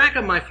 You'll track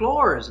up my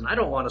floors, and I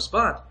don't want a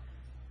spot.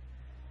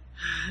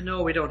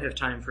 No, we don't have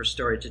time for a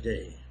story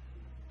today.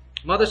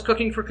 Mother's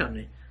cooking for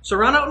company, so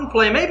run out and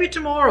play, maybe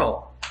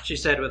tomorrow, she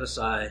said with a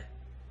sigh.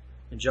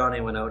 And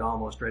Johnny went out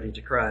almost ready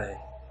to cry.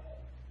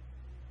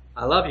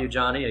 I love you,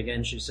 Johnny,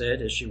 again she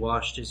said, as she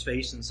washed his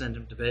face and sent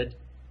him to bed.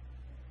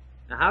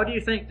 Now how do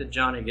you think that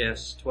Johnny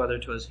guessed whether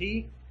 'twas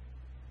he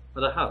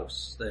or the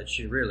house that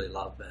she really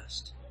loved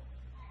best?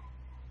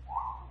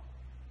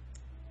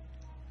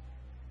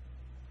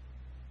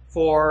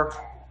 For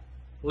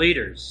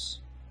leaders,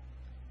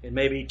 it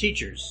may be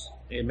teachers,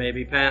 it may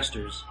be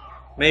pastors,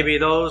 maybe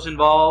those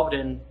involved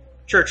in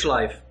church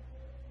life.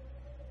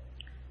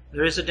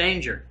 There is a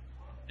danger,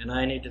 and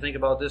I need to think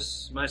about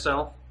this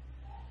myself,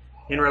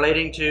 in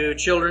relating to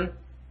children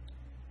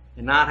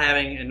and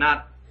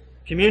not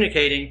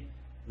communicating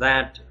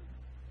that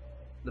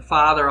the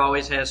father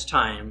always has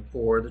time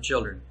for the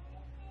children.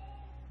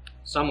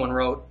 Someone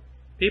wrote,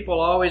 people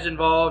always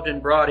involved in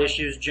broad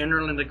issues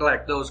generally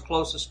neglect those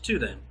closest to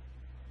them.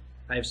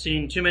 I have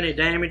seen too many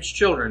damaged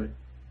children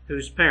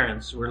whose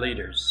parents were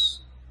leaders.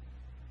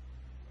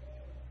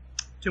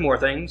 2 more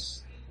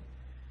things.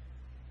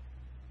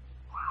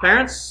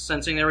 Parents,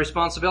 sensing their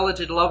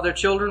responsibility to love their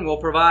children, will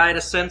provide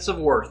a sense of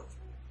worth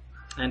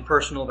and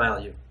personal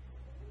value.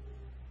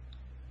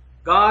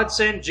 God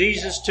sent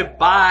Jesus to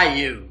buy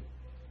you.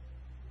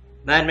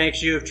 That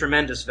makes you of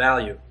tremendous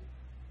value.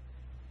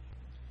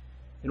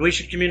 And we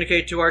should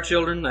communicate to our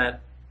children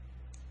that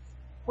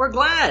we're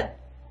glad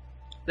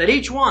that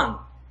each one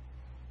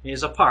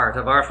is a part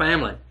of our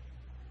family.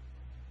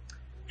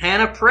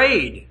 Hannah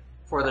prayed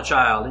for the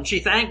child, and she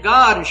thanked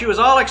God, and she was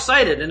all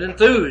excited and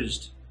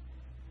enthused.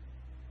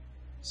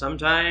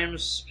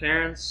 Sometimes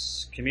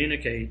parents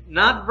communicate,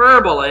 not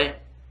verbally,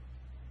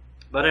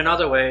 but in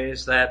other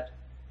ways, that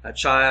a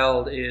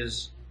child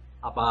is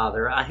a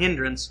bother, a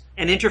hindrance,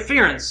 an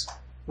interference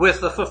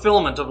with the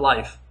fulfillment of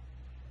life.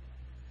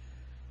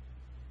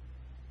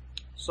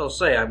 So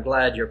say, I'm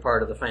glad you're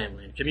part of the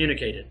family, and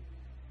communicate it.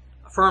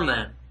 Affirm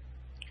that.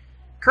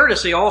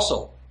 Courtesy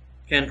also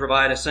can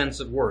provide a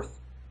sense of worth.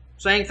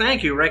 Saying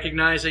thank you,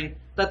 recognizing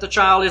that the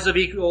child is of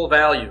equal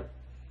value.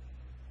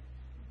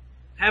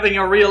 Having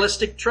a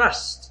realistic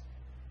trust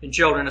in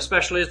children,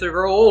 especially as they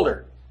grow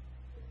older.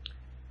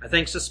 I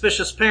think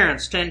suspicious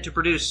parents tend to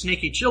produce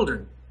sneaky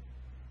children.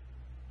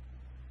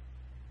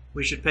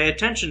 We should pay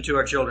attention to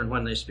our children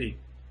when they speak.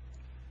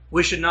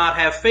 We should not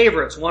have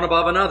favorites one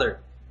above another.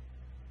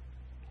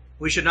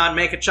 We should not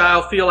make a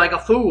child feel like a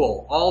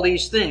fool. All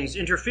these things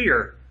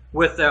interfere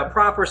with their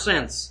proper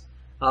sense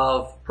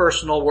of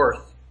personal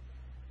worth.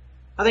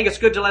 I think it's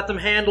good to let them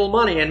handle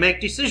money and make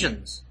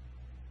decisions.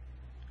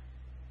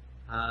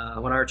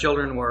 When our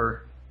children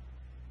were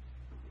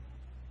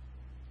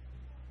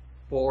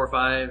 4,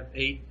 5,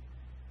 8,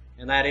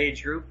 in that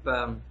age group,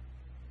 or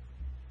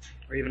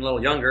even a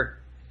little younger,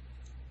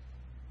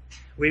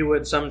 we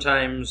would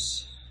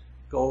sometimes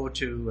go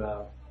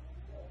to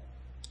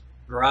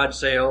garage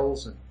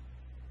sales and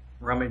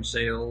rummage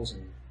sales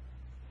and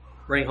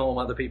bring home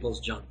other people's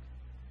junk.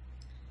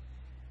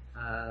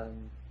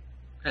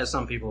 As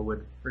some people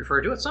would refer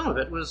to it, some of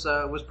it was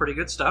pretty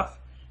good stuff,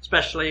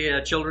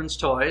 especially children's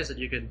toys that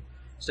you could,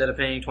 instead of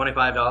paying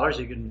 $25,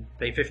 you could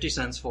pay 50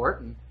 cents for it,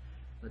 and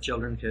the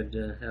children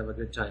could have a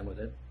good time with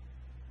it.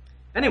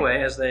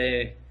 Anyway, as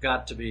they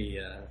got to be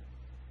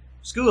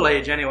school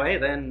age anyway,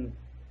 then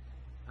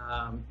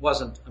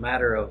wasn't a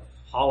matter of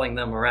hauling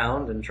them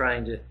around and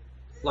trying to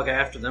look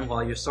after them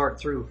while you sort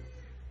through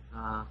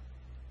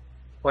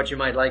what you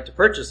might like to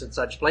purchase at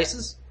such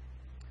places.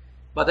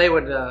 But they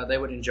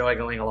would enjoy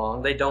going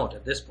along. They don't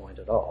at this point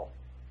at all.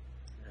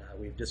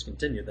 We've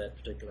discontinued that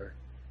particular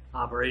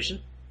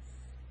operation.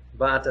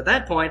 But at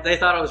that point, they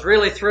thought it was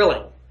really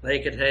thrilling. They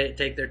could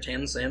take their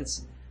 10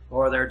 cents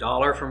or their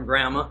 $1 from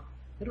Grandma.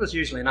 It was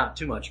usually not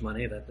too much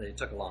money that they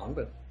took along,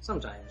 but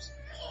sometimes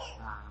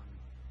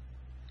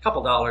a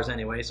couple dollars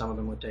anyway. Some of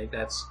them would take.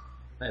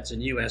 That's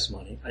in U.S.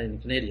 money, in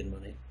Canadian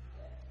money,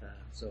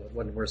 so it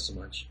wasn't worth so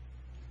much.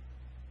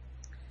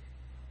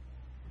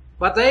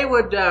 But they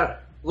would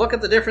look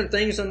at the different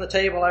things on the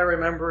table, I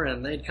remember,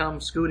 and they'd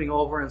come scooting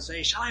over and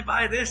say, "Shall I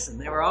buy this?"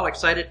 And they were all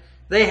excited.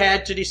 They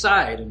had to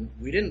decide, and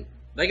we didn't.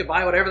 They could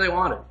buy whatever they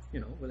wanted,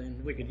 but then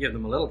we could give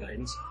them a little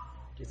guidance.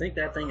 Do you think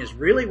that thing is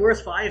really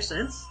worth 5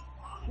 cents?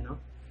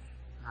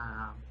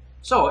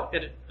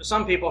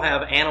 Some people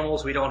have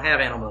animals. We don't have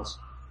animals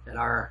at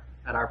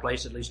our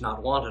place, at least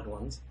not wanted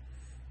ones.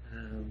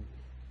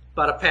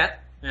 But a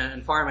pet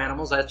and farm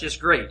animals, that's just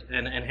great.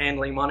 And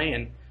handling money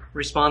and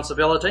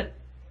responsibility.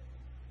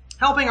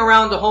 Helping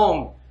around the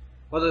home,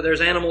 whether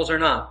there's animals or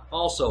not,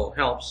 also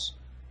helps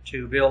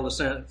to build a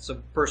sense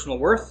of personal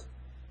worth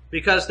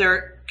because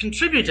they're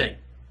contributing.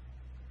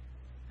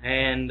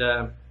 And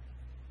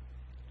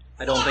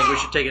I don't think we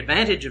should take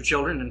advantage of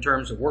children in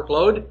terms of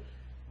workload,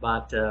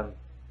 but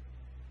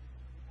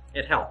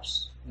it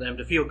helps them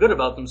to feel good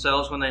about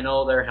themselves when they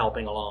know they're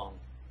helping along.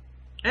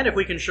 And if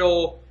we can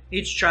show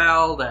each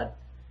child that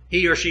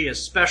he or she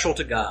is special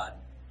to God.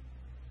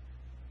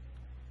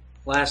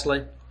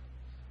 Lastly,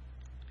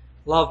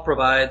 love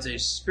provides a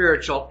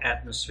spiritual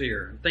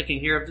atmosphere. I'm thinking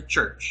here of the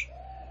church.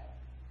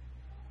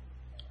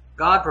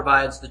 God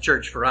provides the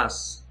church for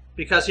us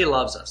because He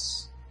loves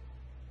us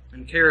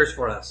and cares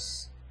for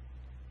us.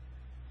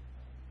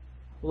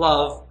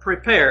 Love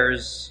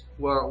prepares,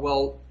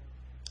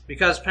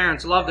 because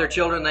parents love their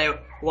children, they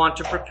want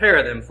to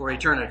prepare them for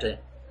eternity.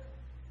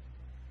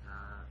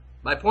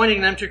 By pointing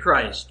them to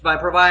Christ, by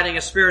providing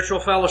a spiritual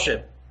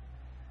fellowship,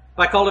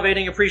 by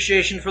cultivating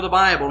appreciation for the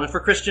Bible and for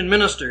Christian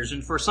ministers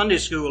and for Sunday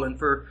school and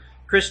for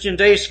Christian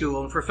day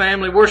school and for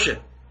family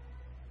worship.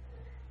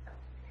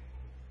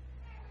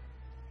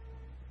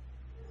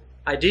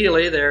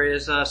 Ideally, there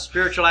is a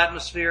spiritual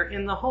atmosphere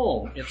in the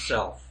home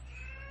itself,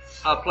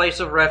 a place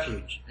of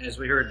refuge, as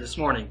we heard this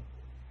morning.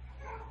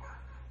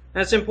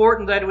 And it's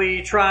important that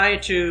we try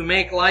to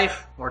make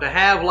life, or to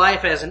have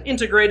life as an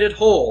integrated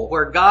whole,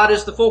 where God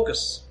is the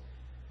focus.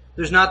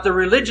 There's not the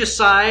religious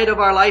side of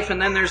our life,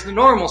 and then there's the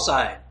normal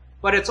side.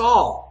 But it's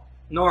all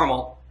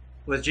normal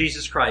with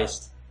Jesus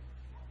Christ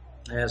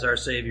as our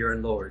Savior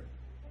and Lord.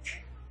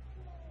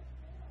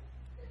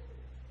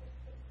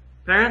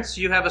 Parents,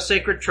 you have a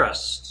sacred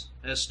trust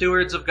as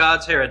stewards of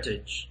God's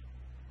heritage.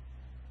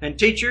 And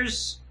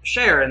teachers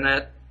share in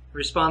that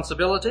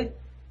responsibility.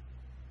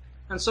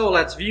 And so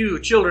let's view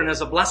children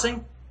as a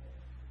blessing.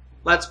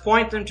 Let's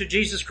point them to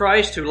Jesus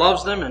Christ, who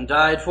loves them and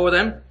died for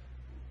them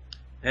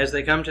as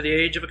they come to the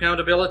age of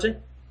accountability.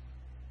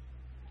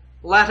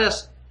 Let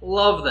us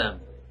love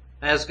them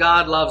as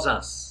God loves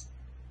us.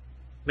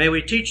 May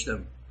we teach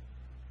them,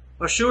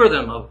 assure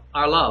them of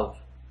our love,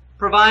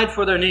 provide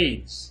for their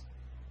needs,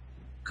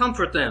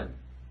 comfort them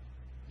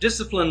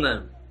discipline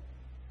them,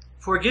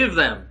 forgive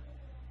them,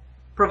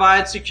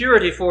 provide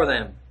security for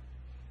them,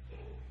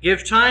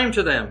 give time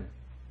to them,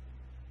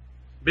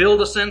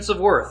 build a sense of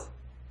worth,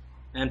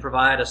 and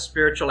provide a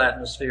spiritual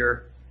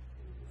atmosphere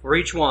for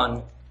each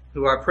one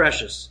who are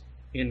precious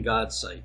in God's sight.